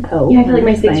shoes and a coat. Yeah, I feel like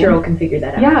my 6-year-old can figure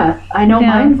that out. Yeah, I know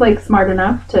Yeah. mine's like smart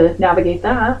enough to navigate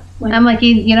that. Like, I'm like,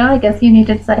 you know, I guess you need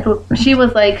to decide. She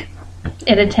was like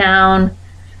in a town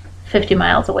 50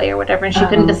 miles away or whatever, and she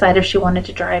couldn't decide if she wanted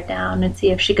to drive down and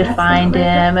see if she could That's find not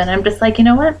right. him. And I'm just like, you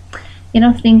know what? You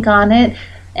know, think on it.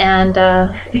 And,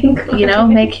 you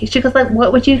know, she goes like,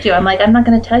 what would you do? I'm like, I'm not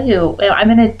going to tell you. I'm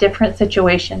in a different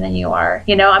situation than you are.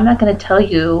 You know, I'm not going to tell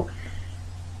you.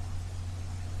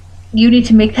 You need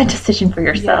to make that decision for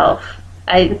yourself.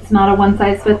 it's not a one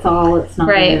size fits all. It's not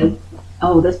Right.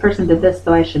 oh, this person did this,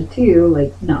 so I should too.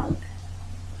 Like, no.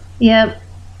 Yeah,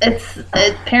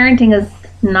 parenting is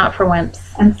not for wimps.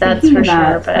 And That's speaking for of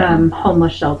that, sure. But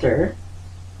homeless shelter,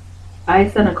 I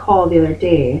sent a call the other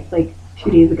day, like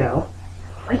 2 days ago.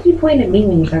 Why do you point at me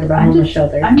when you talk about I'm homeless just-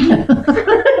 shelter? I'm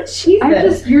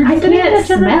Jesus. you're I sitting can't at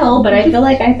the- smell, but I feel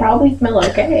like I probably smell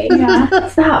okay. Yeah.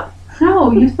 Stop.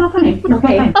 No, you smell fine. You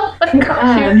Okay. smell oh my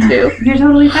gosh, you too. fine. You're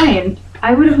totally fine.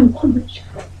 I would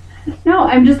have. No,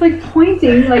 I'm just like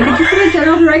pointing, like it's just in a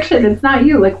general direction. It's not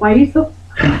you. Like, why are you so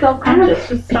self-conscious?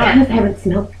 Just stop. Because I haven't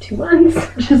smelled for 2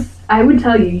 months. I would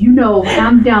tell you,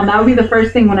 hands down, that would be the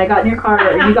first thing when I got in your car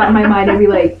or you got in my mind. I'd be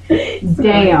like,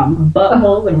 damn.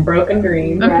 Buttholes and broken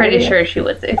dreams. I'm pretty Right. sure she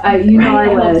would say. I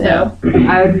Right, would. so.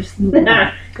 I would just.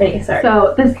 Okay, sorry.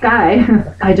 So this guy,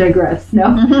 I digress.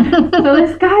 No. So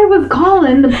this guy was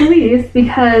calling the police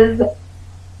because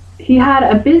he had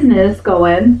a business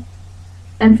going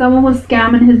and someone was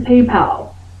scamming his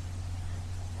PayPal.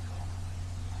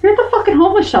 You're at the fucking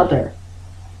homeless shelter.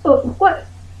 What?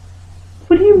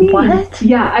 What do you mean? What?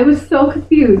 Yeah, I was so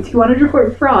confused. He wanted to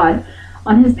report fraud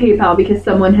on his PayPal because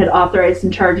someone had authorized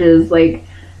some charges like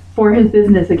for his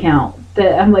business account.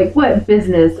 That I'm like, what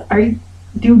business?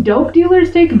 Do dope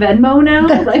dealers take Venmo now?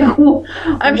 Like,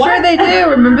 I'm what? sure they do.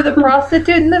 Remember the prostitute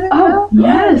in the video? Oh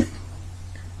yes.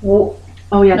 Well,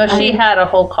 Oh yeah. No, she had a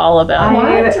whole call about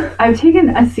it. I've taken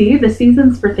the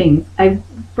seasons for things.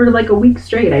 For like a week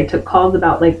straight I took calls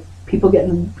about like people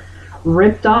getting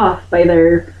ripped off by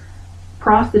their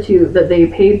prostitute that they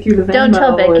paid through the Venmo. Don't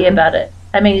tell Becky about it.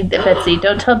 I mean, Betsy,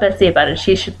 don't tell Betsy about it.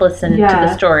 She should listen to Yeah.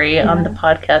 the story on the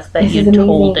podcast that this you is amazing.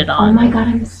 told it on. Oh my god,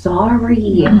 I'm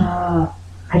sorry.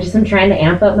 I just am trying to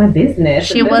amp up my business.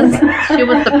 She was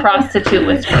the prostitute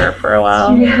whisperer for a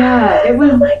while. Yeah, it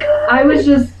was. Oh my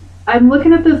god. I'm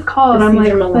looking at this call and I'm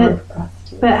like,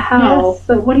 but how? Yes.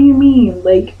 But what do you mean?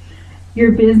 Like,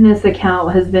 your business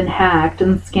account has been hacked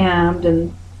and scammed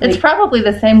and. It's probably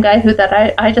the same guy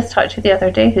that I just talked to the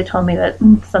other day who told me that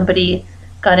somebody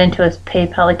got into his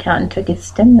PayPal account and took his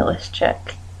stimulus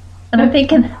check. And I'm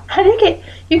thinking,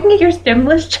 you can get your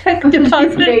stimulus check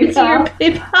deposited into your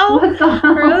PayPal? What the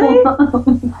hell? Really?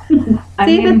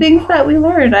 The things that we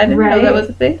learned. I didn't know that was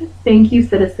a thing. Thank you,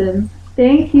 citizens.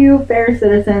 Thank you, fair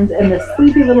citizens, and the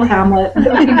sleepy little hamlet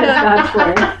that we just got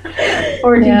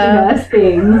for teaching us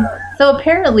things. So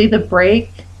apparently the break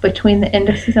between the end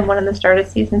of season 1 and the start of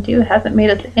season 2 hasn't made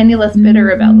us any less bitter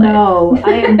about life. No,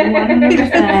 I am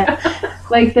 100%.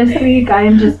 Like this week, I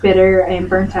am just bitter. I am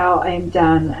burnt out. I am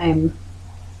done.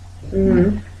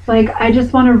 Like, I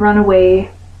just want to run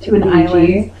away to an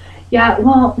island. Yeah,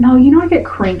 well, no, I get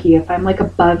cranky if I'm like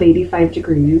above 85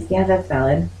 degrees. Yeah, that's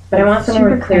valid. But I want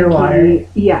somewhere with Super clear cranky. water.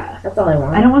 Yeah. That's all I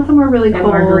want. I don't want somewhere really And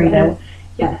cold. margaritas.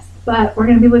 Yes, but we're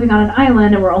going to be living on an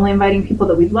island and we're only inviting people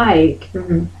that we like.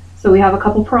 Mm-hmm. So we have a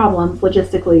couple problems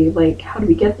logistically. Like, how do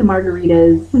we get the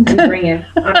margaritas? We bring it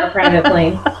on our private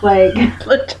plane. Like,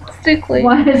 Logistically.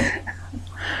 what?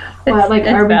 Like,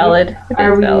 It's are valid.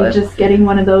 Are we valid. just getting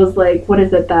one of those, like, what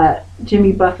is it that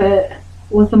Jimmy Buffett,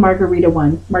 what's the margarita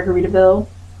one? Margaritaville?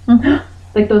 Mhm.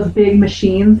 Like those big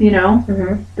machines,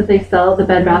 Mm-hmm. that they sell at the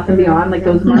Bed Bath & Beyond, like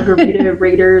those margarita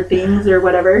raider things or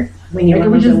whatever. We need Like, one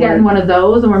are we of just those getting at one of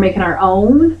those and we're making our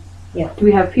own? Yeah. Do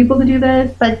we have people to do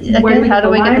this? But Where do again, we how get do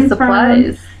the we get the limes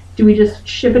supplies? Do we just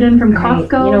ship it in from Right.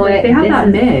 Costco? You know Like, what? they have This that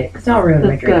is- mix. Don't ruin my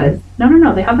That's dreams. good.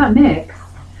 No. They have that mix.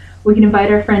 We can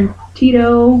invite our friend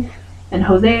Tito and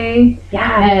Jose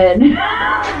Yeah.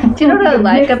 and Do you know what I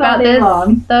like mix all about day this,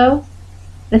 long. though?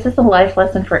 This is a life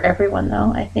lesson for everyone,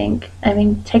 though, I think. I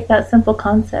mean, take that simple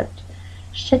concept.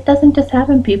 Shit doesn't just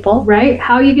happen, people. Right?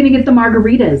 How are you going to get the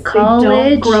margaritas? They don't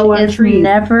College grow on is trees.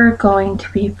 never going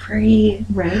to be free.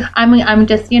 Right? I'm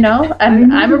just,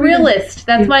 I'm a realist.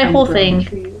 That's my whole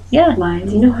thing. Yeah. Limes.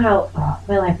 Do you know how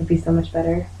my life would be so much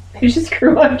better? They just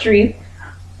grew on trees.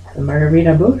 The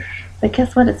margarita bush. But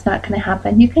guess what? It's not going to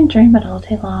happen. You can dream it all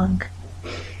day long.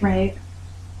 Right.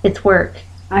 It's work.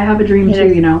 I have a dream It too,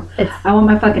 is- It's I want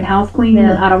my fucking house clean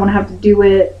Yeah. and I don't want to have to do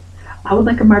it. I would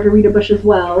like a margarita bush as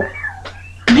well.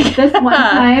 this one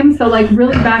time, so like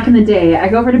really back in the day, I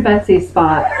go over to Betsy's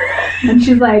spot, and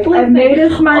she's like, I made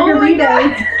us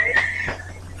margaritas.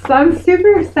 So I'm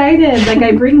super excited. Like,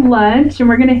 I bring lunch, and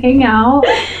we're gonna hang out,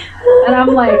 and I'm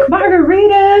like,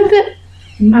 margaritas.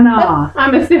 Nah.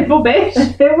 I'm a simple bitch.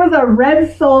 It was a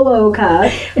red Solo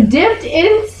cup. Dipped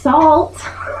in salt.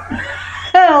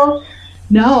 Hell,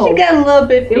 no. She got a little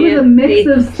bit. It was a mix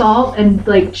of salt and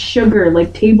like sugar,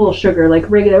 like table sugar, like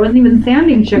regular. It wasn't even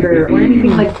sanding sugar or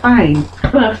anything like fine.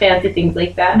 I'm not fancy things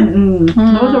like that. Mm-mm.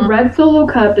 It was a red Solo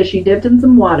cup that she dipped in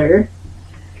some water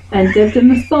and dipped in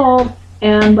the salt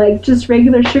and like just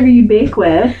regular sugar you bake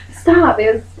with. Stop.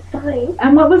 It was fine.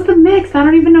 And what was the mix? I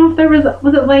don't even know if there was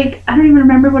it like, I don't even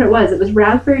remember what it was. It was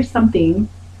raspberry something.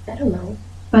 I don't know.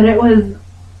 But it was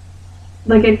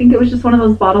like, I think it was just one of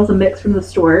those bottles of mix from the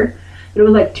store. But it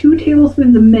was like 2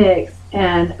 tablespoons of mix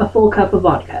and a full cup of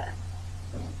vodka.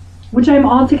 Which I'm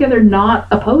altogether not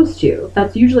opposed to.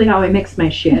 That's usually how I mix my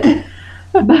shit.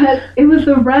 But it was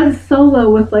the red Solo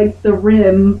with like the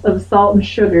rim of salt and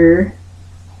sugar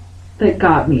that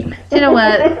got me. You know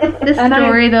what? This And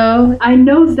story, though, I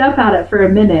nosed up at it for a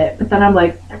minute, but then I'm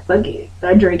like, fuck it.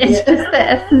 I drank it's it. just the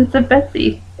essence of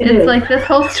Betsy. It It's is. like this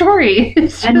whole story.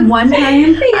 It's And just- one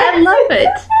time, I love it.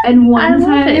 And I one love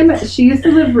time, it. she used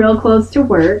to live real close to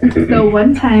work. So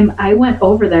one time, I went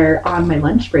over there on my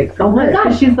lunch break from Oh my work. God.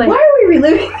 And she's like, Why are we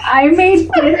reliving? I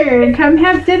made dinner. Come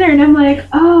have dinner. And I'm like,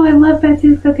 oh, I love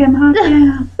Betsy's cooking. Huh?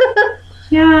 Yeah.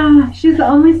 Yeah. She's the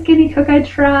only skinny cook I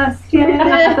trust. Yeah.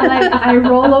 And I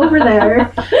roll over there.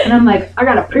 And I'm like, I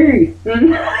gotta pee.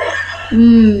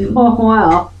 Mm. Oh,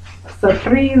 wow. So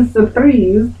threes.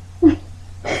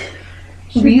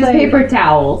 We use like- paper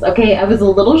towels. Okay, I was a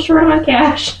little short on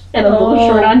cash and a little Oh.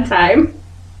 short on time.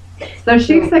 So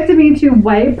she expected me to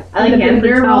wipe I like the handed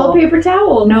her paper a roll towel. of paper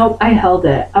towels. Nope, I held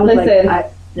it. I was Listen.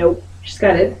 like, nope. She's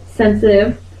got it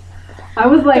sensitive. I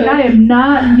was like, I am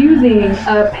not using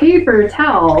a paper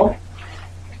towel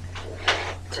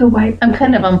to wipe. I'm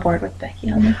kind of on board with Becky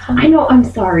on this one. I know, I'm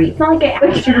sorry. It's not like I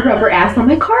asked you to rub her ass on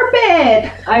my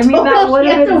carpet. I mean, that would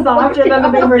have been softer than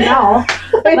a paper towel.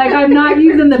 Like, I'm not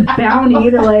using the Bounty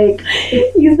to like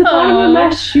Use the bottom of my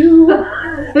shoe.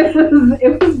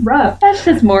 It was rough. That's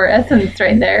just more essence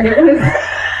right there. It was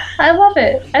I love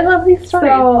it. I love these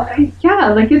stories. so yeah.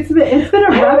 Like it's been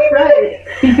a rough ride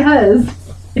because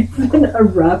it's been a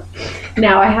rough.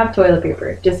 Now I have toilet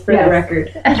paper, just for Yes. the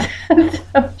record.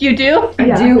 You do?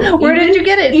 Yeah. I do. Where did you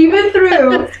get it? Even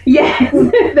through, yes,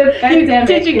 the pandemic.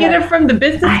 Did you get it from the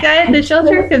business guy at the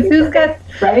shelter? Because who's got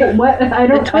Right? What I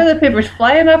the don't. toilet paper's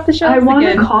flying off the I shelves want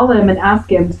again? to call him and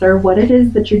ask him, sir, what it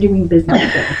is that you're doing business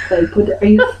with. Like,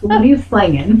 what are you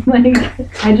slanging? Like,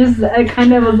 I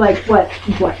kind of was like, what?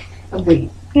 Wait,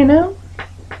 You know?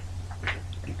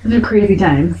 these are crazy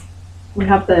times. We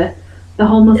have the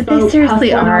homeless They folks seriously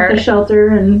hustling are. out the shelter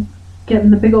and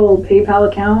getting the big old PayPal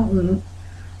account and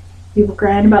people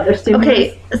crying about their stimulus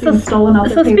Okay, being stolen off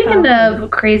So their speaking PayPal.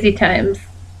 of crazy times,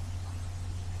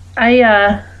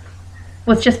 I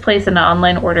was just placing an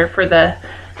online order for the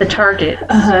Target.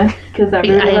 Because I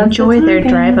enjoy their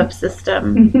drive-up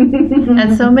system.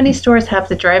 And so many stores have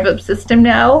the drive-up system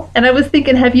now. And I was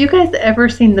thinking, have you guys ever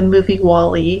seen the movie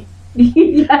WALL-E?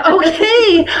 Yes.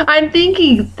 Okay, I'm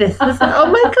thinking this is, oh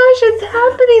my gosh, it's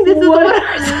happening. This is what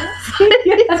our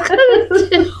society's gonna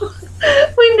do.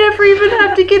 We never even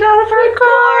have to get out of our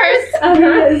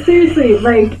cars. Seriously,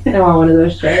 like, I want one of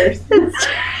those chairs.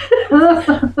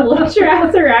 Lift your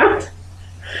ass around.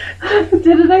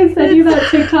 didn't I send you that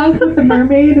TikTok with the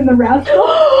mermaid and the rascal?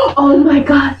 Oh my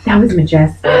god, that was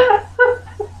majestic.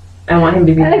 I want him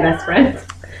to be my best friend.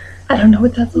 I don't know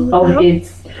what that's all Oh, about.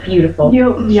 it's beautiful. Yeah,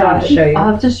 I'll have to show you.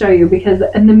 I'll have to show you because,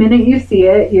 and the minute you see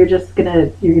it, you're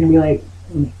gonna be like,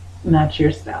 that's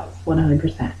your spouse,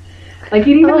 100%. Like,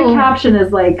 even the Oh. caption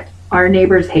is like, our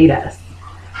neighbors hate us.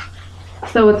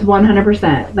 So it's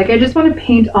 100%. Like, I just want to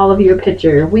paint all of you a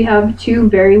picture. We have 2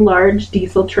 very large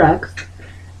diesel trucks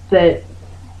that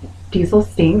diesel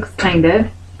stinks, kind of.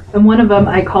 And one of them,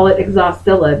 I call it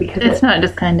Exhaustilla because It's not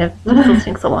just kind of, it still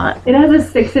stinks a lot. it has a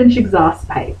 6-inch exhaust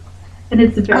pipe. And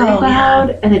it's very Oh,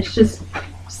 loud and it's just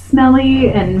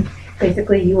smelly and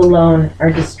Basically, you alone are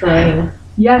destroying.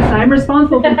 yes, I'm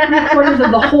responsible for 3/4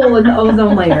 of the hole in the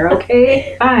ozone layer,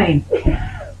 okay? Fine.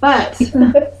 But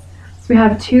so we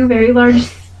have 2 very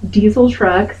large diesel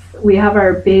trucks. We have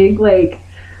our big like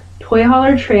toy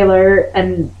hauler trailer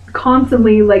and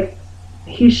constantly like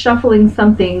he's shuffling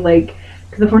something like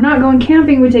because if we're not going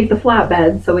camping we take the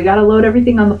flatbed, so we got to load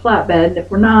everything on the flatbed. And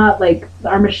if we're not, like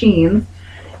our machines,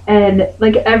 and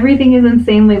like everything is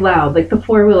insanely loud. Like the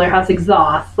 4-wheeler has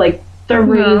exhaust like the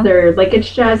razor. Like,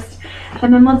 it's just,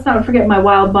 and then let's not forget my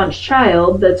wild bunch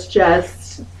child that's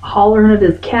just hollering at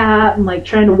his cat and like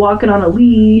trying to walk it on a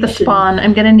leash. The spawn.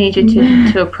 I'm gonna need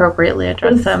you to appropriately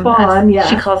address him. Spawn, yeah.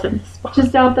 She calls him the spawn.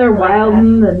 Just out there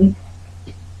wilding, and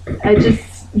I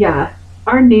just, yeah.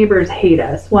 Our neighbors hate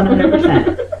us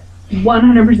 100%.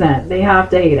 100%. They have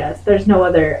to hate us. There's no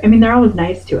other. I mean, they're always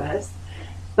nice to us,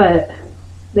 but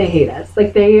they hate us.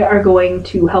 Like, they are going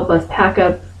to help us pack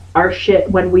up our shit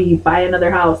when we buy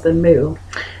another house and move.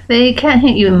 They can't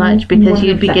hit you much because 100%.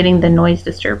 you'd be getting the noise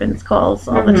disturbance calls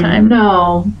all the time.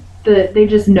 No, they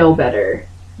just know better.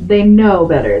 They know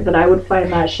better that I would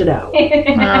find that shit out,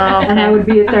 and I would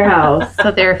be at their house.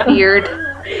 So they're feared.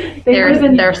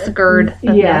 They're scared.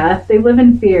 Yeah, they live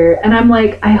in fear, and I'm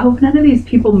like, I hope none of these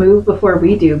people move before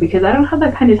we do, because I don't have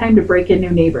that kind of time to break in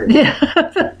new neighbors. Yeah.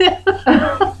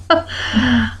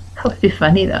 That would be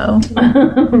funny, though. I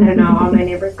don't know. All my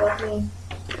neighbors love me.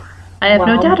 I have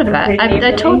no doubt of that.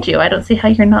 I told you. I don't see how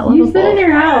you're not lovable. You sit in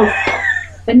your house,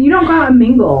 and you don't go out and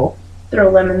mingle. Throw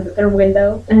lemons at their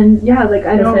window. And yeah, like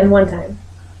I don't. One time.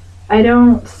 I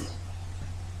don't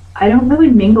really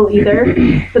mingle either,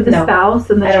 but the spouse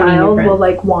and the child will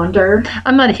like wander.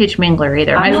 I'm not a huge mingler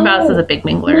either. My spouse is a big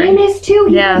mingler. Mine is too.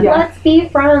 Yeah. Let's be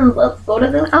friends. Let's go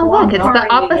to this. Oh, look, it's the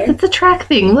opposites attract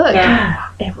thing. Look. Yeah.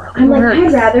 It really I'm works. like,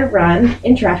 I'd rather run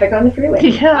in traffic on the freeway.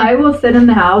 Yeah. I will sit in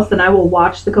the house and I will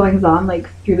watch the goings on like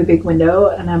through the big window,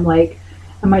 and I'm like,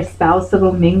 and my spouse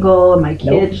will mingle, and my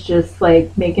kids just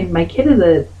like making. My kid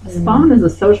is Spawn is a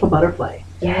social butterfly.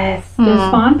 Yes. So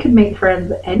Spawn could make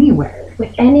friends anywhere.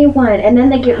 With anyone, and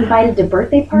then they get invited to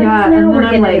birthday parties now. We're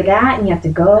getting like, into that, and you have to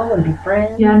go and be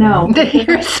friends. Yeah, no.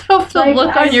 Yourself the Like,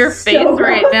 look on your face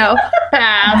right now.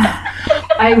 Pass.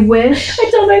 I wish.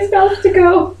 I tell my spouse to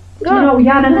go. No.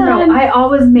 I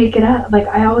always make it up. Like,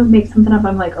 I always make something up.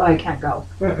 I'm like, oh, I can't go.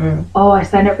 Oh, I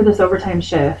signed up for this overtime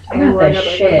shift. I got the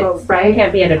shit. Right? I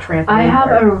can't be at a trampoline. I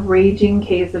have a raging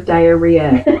case of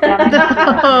diarrhea.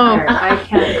 I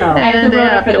can't go. I have to run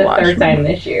up for the third time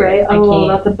this year. Right? Oh, well,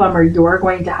 that's a bummer. You're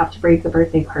going to have to break the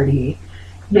birthday party.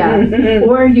 Yeah.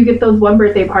 Or you get those one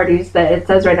birthday parties that it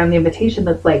says right on the invitation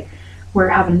that's like, we're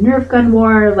having a Nerf gun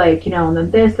war, like, you know, and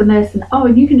then this and this, and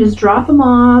and you can just drop them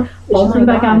off.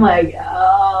 Back. I'm like,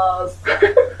 oh.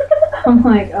 I'm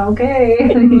like, okay.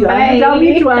 You don't have to tell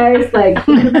me twice. Like,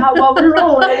 this is not what we're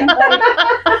rolling.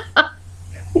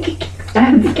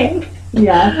 Like,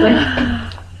 yeah,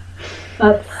 like,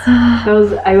 that's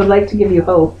those. I would like to give you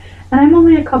hope, and I'm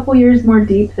only a couple years more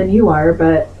deep than you are,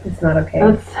 but it's not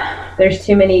okay. There's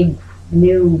too many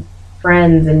new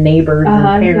friends and neighbors and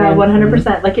parents. Yeah,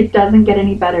 100%. Like, it doesn't get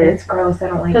any better. It's gross. I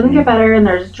don't like it. It doesn't get better, and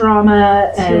there's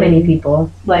drama. Too many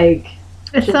people. Like,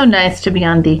 it's so nice to be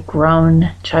on the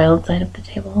grown child side of the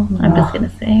table. I'm just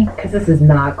gonna say, because this is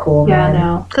not cool. Yeah,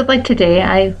 no. Because like today,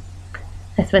 I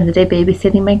spent the day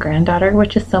babysitting my granddaughter,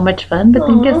 which is so much fun. But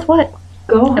then guess what?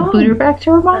 Go home. I boot her back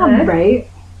to her mom. Right.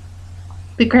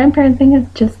 The grandparent thing is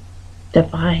just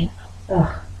divine.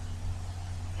 Ugh.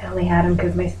 I only had them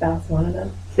because my spouse wanted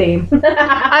them. Same.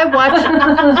 I watched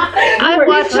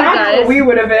you guys. We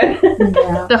would have been.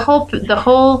 Yeah. The whole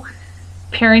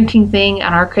parenting thing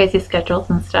on our crazy schedules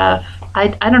and stuff. I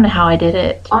don't know how I did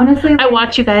it. Honestly, I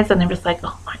watch you guys and I'm just like,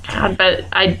 oh my god! But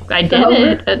I did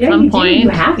it at some you point. You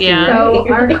have to, yeah.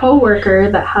 So our coworker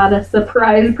that had a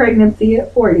surprise pregnancy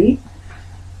at 40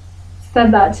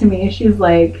 said that to me. She's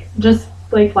like, just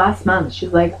like last month.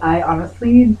 She's like, I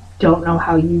honestly don't know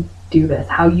how you do this,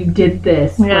 how you did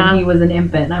this when he was an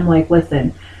infant. And I'm like,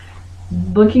 listen,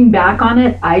 looking back on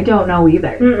it, I don't know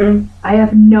either. I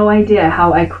have no idea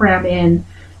how I cram in,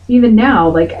 even now,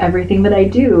 like everything that I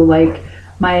do, like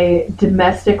my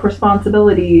domestic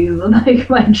responsibilities and like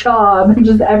my job and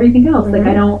just everything else. Like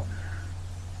I don't.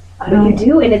 You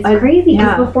do, and it's crazy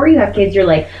because before you have kids, you're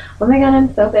like, oh my god,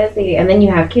 I'm so busy, and then you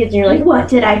have kids, and you're like, what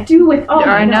did I do with all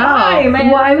my time?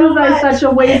 Why was I such a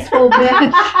wasteful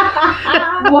bitch?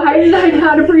 Why did I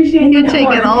not appreciate you? Take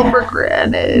it all for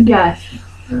granted. Yes,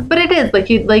 but it is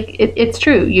it's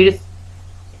true. You just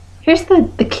here's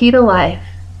the key to life,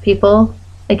 people.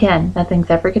 Again,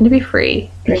 nothing's ever going to be free.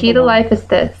 The key to life is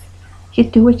this: you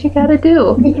do what you gotta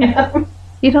do. Yeah.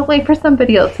 You don't wait for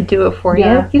somebody else to do it for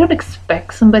you. You don't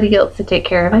expect somebody else to take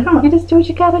care of it. You just do what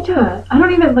you gotta do. I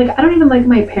don't even like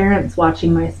my parents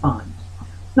watching my Spawn.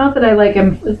 Not that I like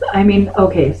him. I mean,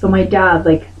 okay, so my dad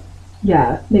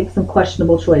makes some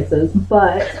questionable choices,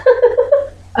 but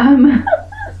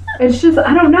it's just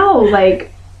I don't know.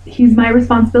 Like, he's my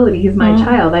responsibility. He's my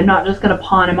child. I'm not just gonna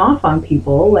pawn him off on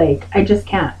people. Like, I just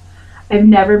can't. I've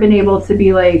never been able to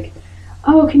be like,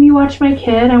 oh, can you watch my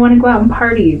kid? I want to go out and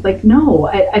party. Like, no,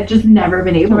 I've just never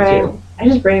been able to. I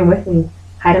just bring them with me,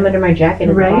 hide them under my jacket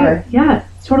in the car. Yeah,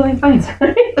 it's totally fine.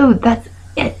 Oh, that's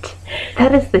it.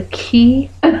 That is the key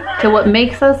to what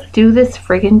makes us do this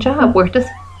friggin' job. We're just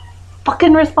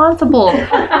fucking responsible.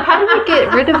 How do you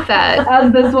get rid of that?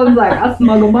 As this one's like, I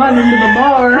smuggle mine into the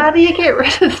bar. How do you get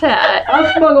rid of that?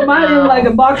 I smuggle mine in like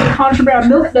a box of contraband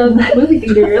milk duds in the movie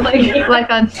theater. Like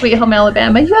on Sweet Home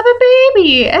Alabama, you have a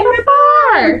baby at a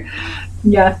bar.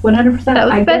 Yeah, 100%. That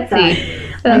was I get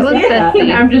Betsy. That was Yeah.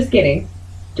 Betsy. I'm just kidding.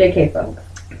 JK, folks.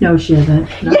 No, she isn't.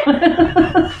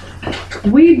 No.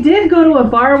 We did go to a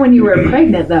bar when you were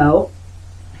pregnant, though.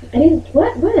 I didn't.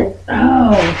 What? When?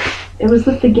 Oh, it was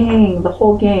with the gang, the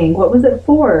whole gang. What was it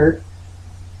for?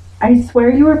 I swear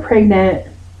you were pregnant.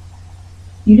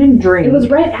 You didn't drink. It was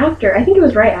right after. I think it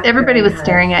was right after. Everybody was I had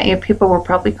staring at you. People were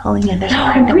probably calling in. it. No,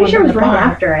 I'm pretty sure it was right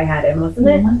after I had him, wasn't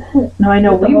it? No, I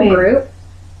know. With the We whole made. group.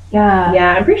 Yeah.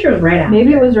 Yeah, I'm pretty sure it was right after.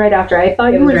 Maybe it was right after. I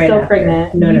thought It you was were right still after.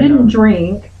 pregnant. No, you no, didn't no.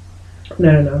 drink,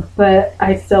 No. but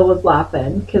I still was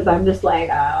laughing because I'm just like,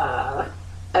 Maybe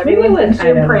it everyone was. thinks I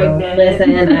you're don't know. pregnant. Listen,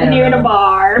 I don't and you're in a know.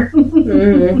 bar.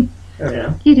 Mm-hmm. I don't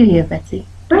know. You do you, Betsy.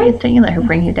 Right. Don't you let her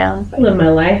bring you down. I live my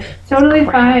life. Totally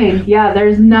Crap. fine. Yeah,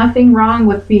 there's nothing wrong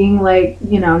with being like,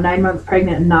 9 months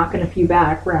pregnant and knocking a few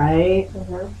back, right?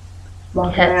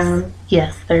 Walk Yes. around.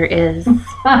 Yes, there is.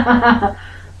 But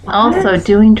Also,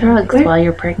 doing drugs while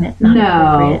you're pregnant. Not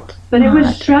No. appropriate. it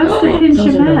was just a pinch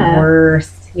Those of are the meth.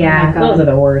 worst. Oh Yeah, my God. those are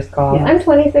the worst calls. Yeah. I'm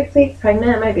 26 weeks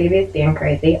pregnant. My baby is being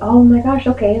crazy. Oh my gosh.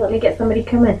 Okay, let me get somebody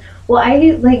come in. Well, I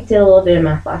did did a little bit of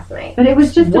meth last night. But it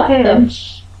was just What a the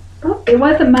pinch. It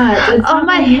wasn't much. It's Oh not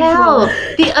my unusual. hell!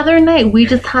 The other night we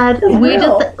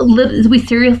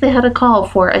seriously had a call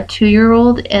for a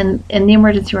 2-year-old in the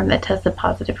emergency room that tested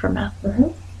positive for meth.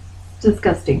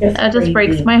 Disgusting. It's That just crazy.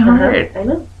 breaks my heart. I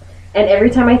know. And every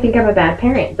time I think I'm a bad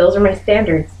parent, those are my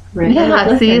standards. Right? Yeah,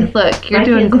 Listen, see, look, you're My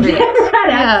doing kids great. never had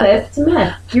Yeah. access to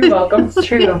meth. You're welcome. It's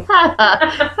true.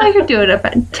 Oh, you're doing a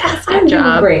fantastic I'm doing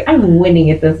job. great. I'm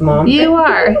winning at this, Mom. You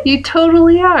are. You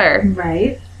totally are.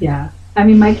 Right? Yeah. I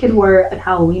mean, my kid wore a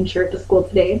Halloween shirt to school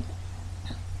today.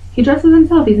 He dresses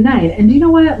himself. He's 9. And do you know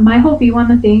what? My whole view on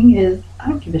the thing is, I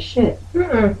don't give a shit.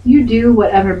 Mm-mm. You do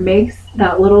whatever makes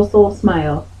that little soul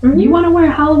smile. Mhm. You want to wear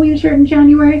a Halloween shirt in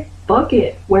January? Fuck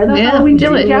it. Wear that Yeah, Halloween do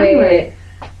shirt it. in January.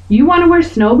 You want to wear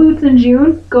snow boots in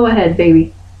June? Go ahead,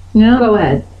 baby. Yeah. Go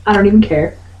ahead. I don't even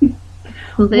care.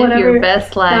 Live Whatever. your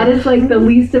best That life. is like the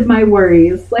least of my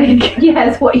worries. Like,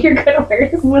 Yes, what you're gonna wear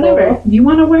to school. whatever. You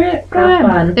want to wear it? Go Have ahead.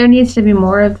 fun. There needs to be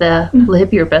more of the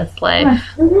live your best life.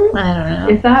 Mhm. I don't know.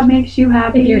 If that makes you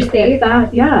happy, If you're safe,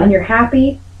 yeah. And you're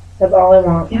happy, that's all I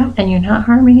want. And you're not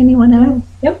harming anyone else.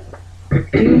 Do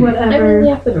I mean, whatever.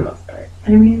 yeah, for the most part.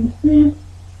 I mean,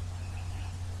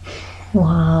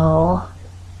 Wow.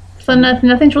 So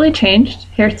nothing's really changed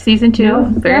here at season 2. No,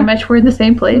 Very yeah. much we're in the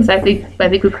same place. I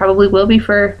think we probably will be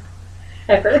for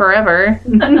Ever. forever.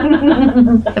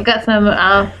 I've got some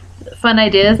fun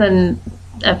ideas and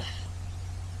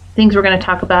things we're going to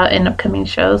talk about in upcoming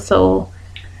shows. So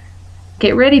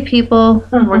get ready, people.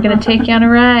 We're going to take you on a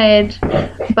ride.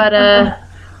 But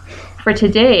for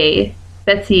today,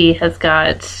 Betsy has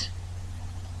got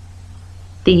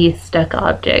the stuck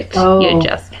object. Oh. You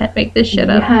just can't make this shit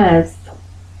up. yes.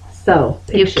 So,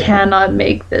 You picture it. cannot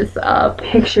make this up.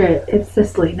 Picture it. It's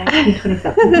Sicily,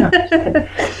 1927. No, just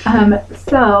kidding.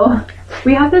 So,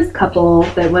 we have this couple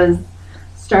that was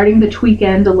starting the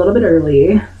weekend a little bit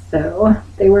early. So,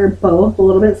 they were both a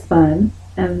little bit spun.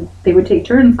 And they would take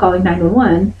turns calling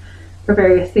 911 for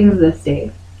various things this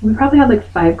day. We probably had like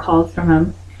 5 calls from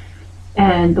them.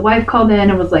 And the wife called in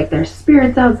and was like, there's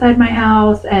spirits outside my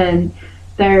house. And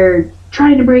they're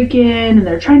trying to break in. And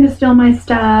they're trying to steal my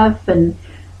stuff. And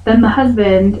then the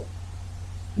husband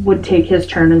would take his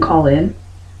turn and call in.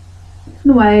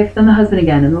 The wife, then the husband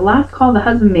again. And the last call the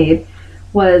husband made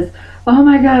was, oh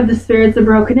my God, the spirits have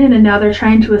broken in and now they're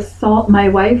trying to assault my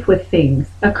wife with things.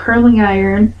 A curling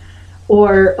iron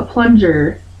or a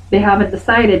plunger. They haven't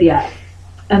decided yet.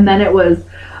 And then it was,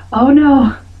 oh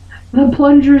no, the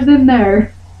plunger's in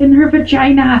there, in her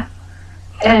vagina.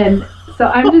 And so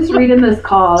I'm just reading this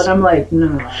call and I'm like,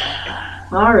 no.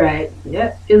 All right.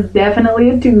 Yep. It's definitely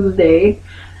a Tuesday.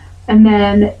 And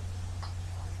then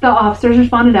the officers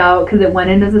responded out because it went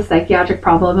in as a psychiatric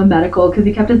problem and medical because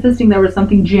he kept insisting there was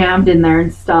something jammed in there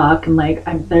and stuck. And like,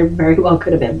 there very well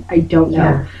could have been. I don't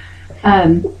know.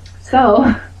 So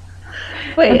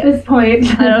at Wait, this point,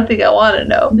 I don't think I want to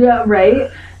know. yeah,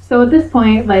 right. So at this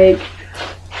point, like,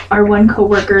 our one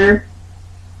coworker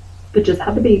that just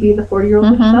had the baby, the 40-year-old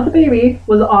that just had the baby,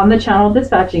 was on the channel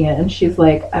dispatching it, and she's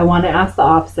like, I want to ask the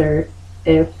officer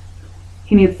if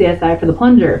he needs CSI for the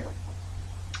plunger.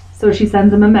 So she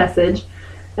sends him a message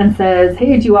and says,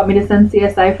 hey, do you want me to send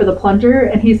CSI for the plunger?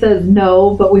 And he says,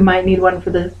 no, but we might need one for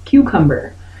the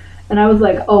cucumber. And I was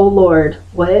like, oh, Lord,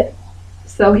 what?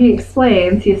 So he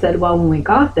explains, he said, well, when we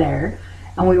got there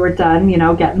and we were done,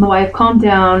 getting the wife calmed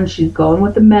down, she's going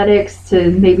with the medics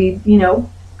to maybe,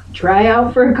 dry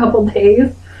out for a couple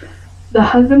days. The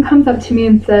husband comes up to me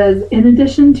and says, in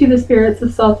addition to the spirits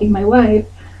assaulting my wife,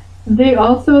 they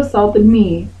also assaulted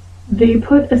me. They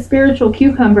put a spiritual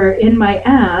cucumber in my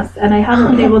ass, and I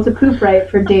haven't been able to poop right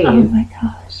for days. Oh my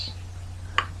gosh.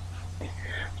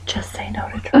 Just say no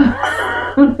to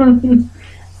drugs.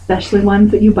 Especially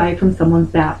ones that you buy from someone's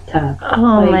bathtub.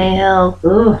 Oh my hell.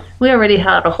 Ugh. We already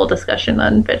had a whole discussion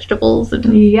on vegetables and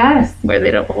yes, where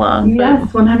they don't belong. Yes,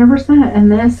 100%.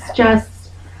 And this just...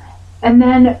 And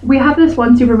then we have this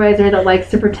one supervisor that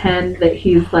likes to pretend that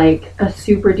he's like a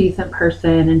super decent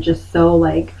person and just so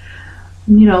like,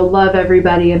 love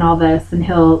everybody and all this. And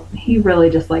he really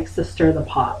just likes to stir the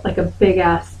pot, like a big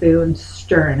ass spoon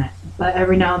stirring it. But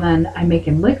every now and then I make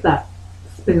him lick that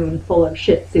spoon full of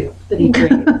shit soup that he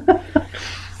created.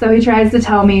 So he tries to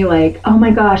tell me like, oh my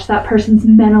gosh, that person's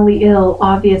mentally ill,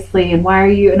 obviously. And why are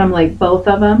you? And I'm like, both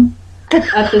of them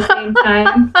at the same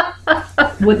time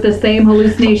with the same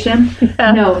hallucination.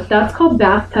 Yeah. No, that's called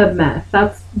bathtub meth.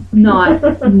 That's not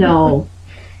no.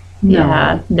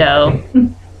 Yeah, no.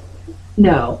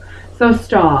 No. So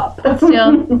stop.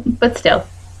 But still,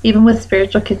 even with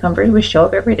spiritual cucumbers, we show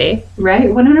up every day. Right?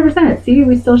 100%. See,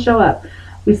 we still show up.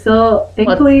 We still,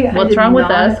 thankfully, what's wrong with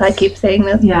us? I keep saying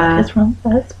this. Yeah. What's wrong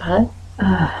with us, but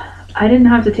I didn't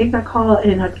have to take that call. I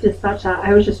didn't have to dispatch that.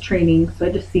 I was just training, so I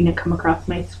just seen it come across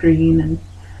my screen and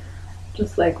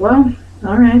just like, well,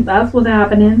 all right, that's what's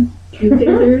happening.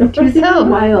 Tuesdays are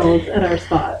wild at our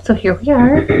spot. So here we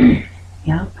are.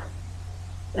 Yep.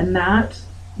 And that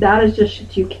is just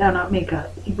shit you cannot make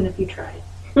up, even if you tried.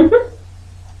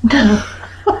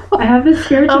 I have this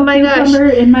spiritual cucumber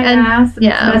in my ass and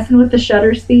it's messing with the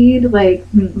shutter speed. Like,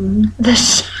 the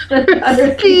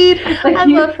shutter speed. Like I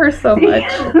love her so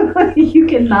much. You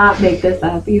cannot make this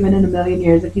up, even in a million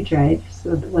years if you tried.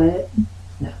 So what?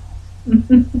 No.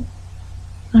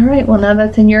 All right. Well, now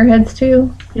that's in your heads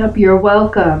too. Yep. You're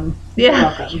welcome.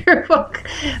 Yeah. You're welcome.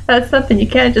 That's something you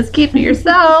can't just keep to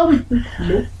yourself.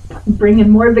 Nope. Bringing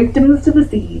more victims to the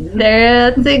scene.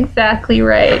 That's exactly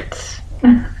right.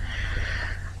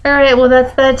 All right, well,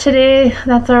 that's that today.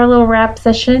 That's our little wrap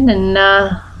session, and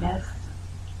yes.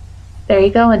 There you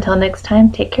go. Until next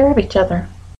time, take care of each other.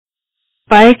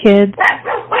 Bye, kids.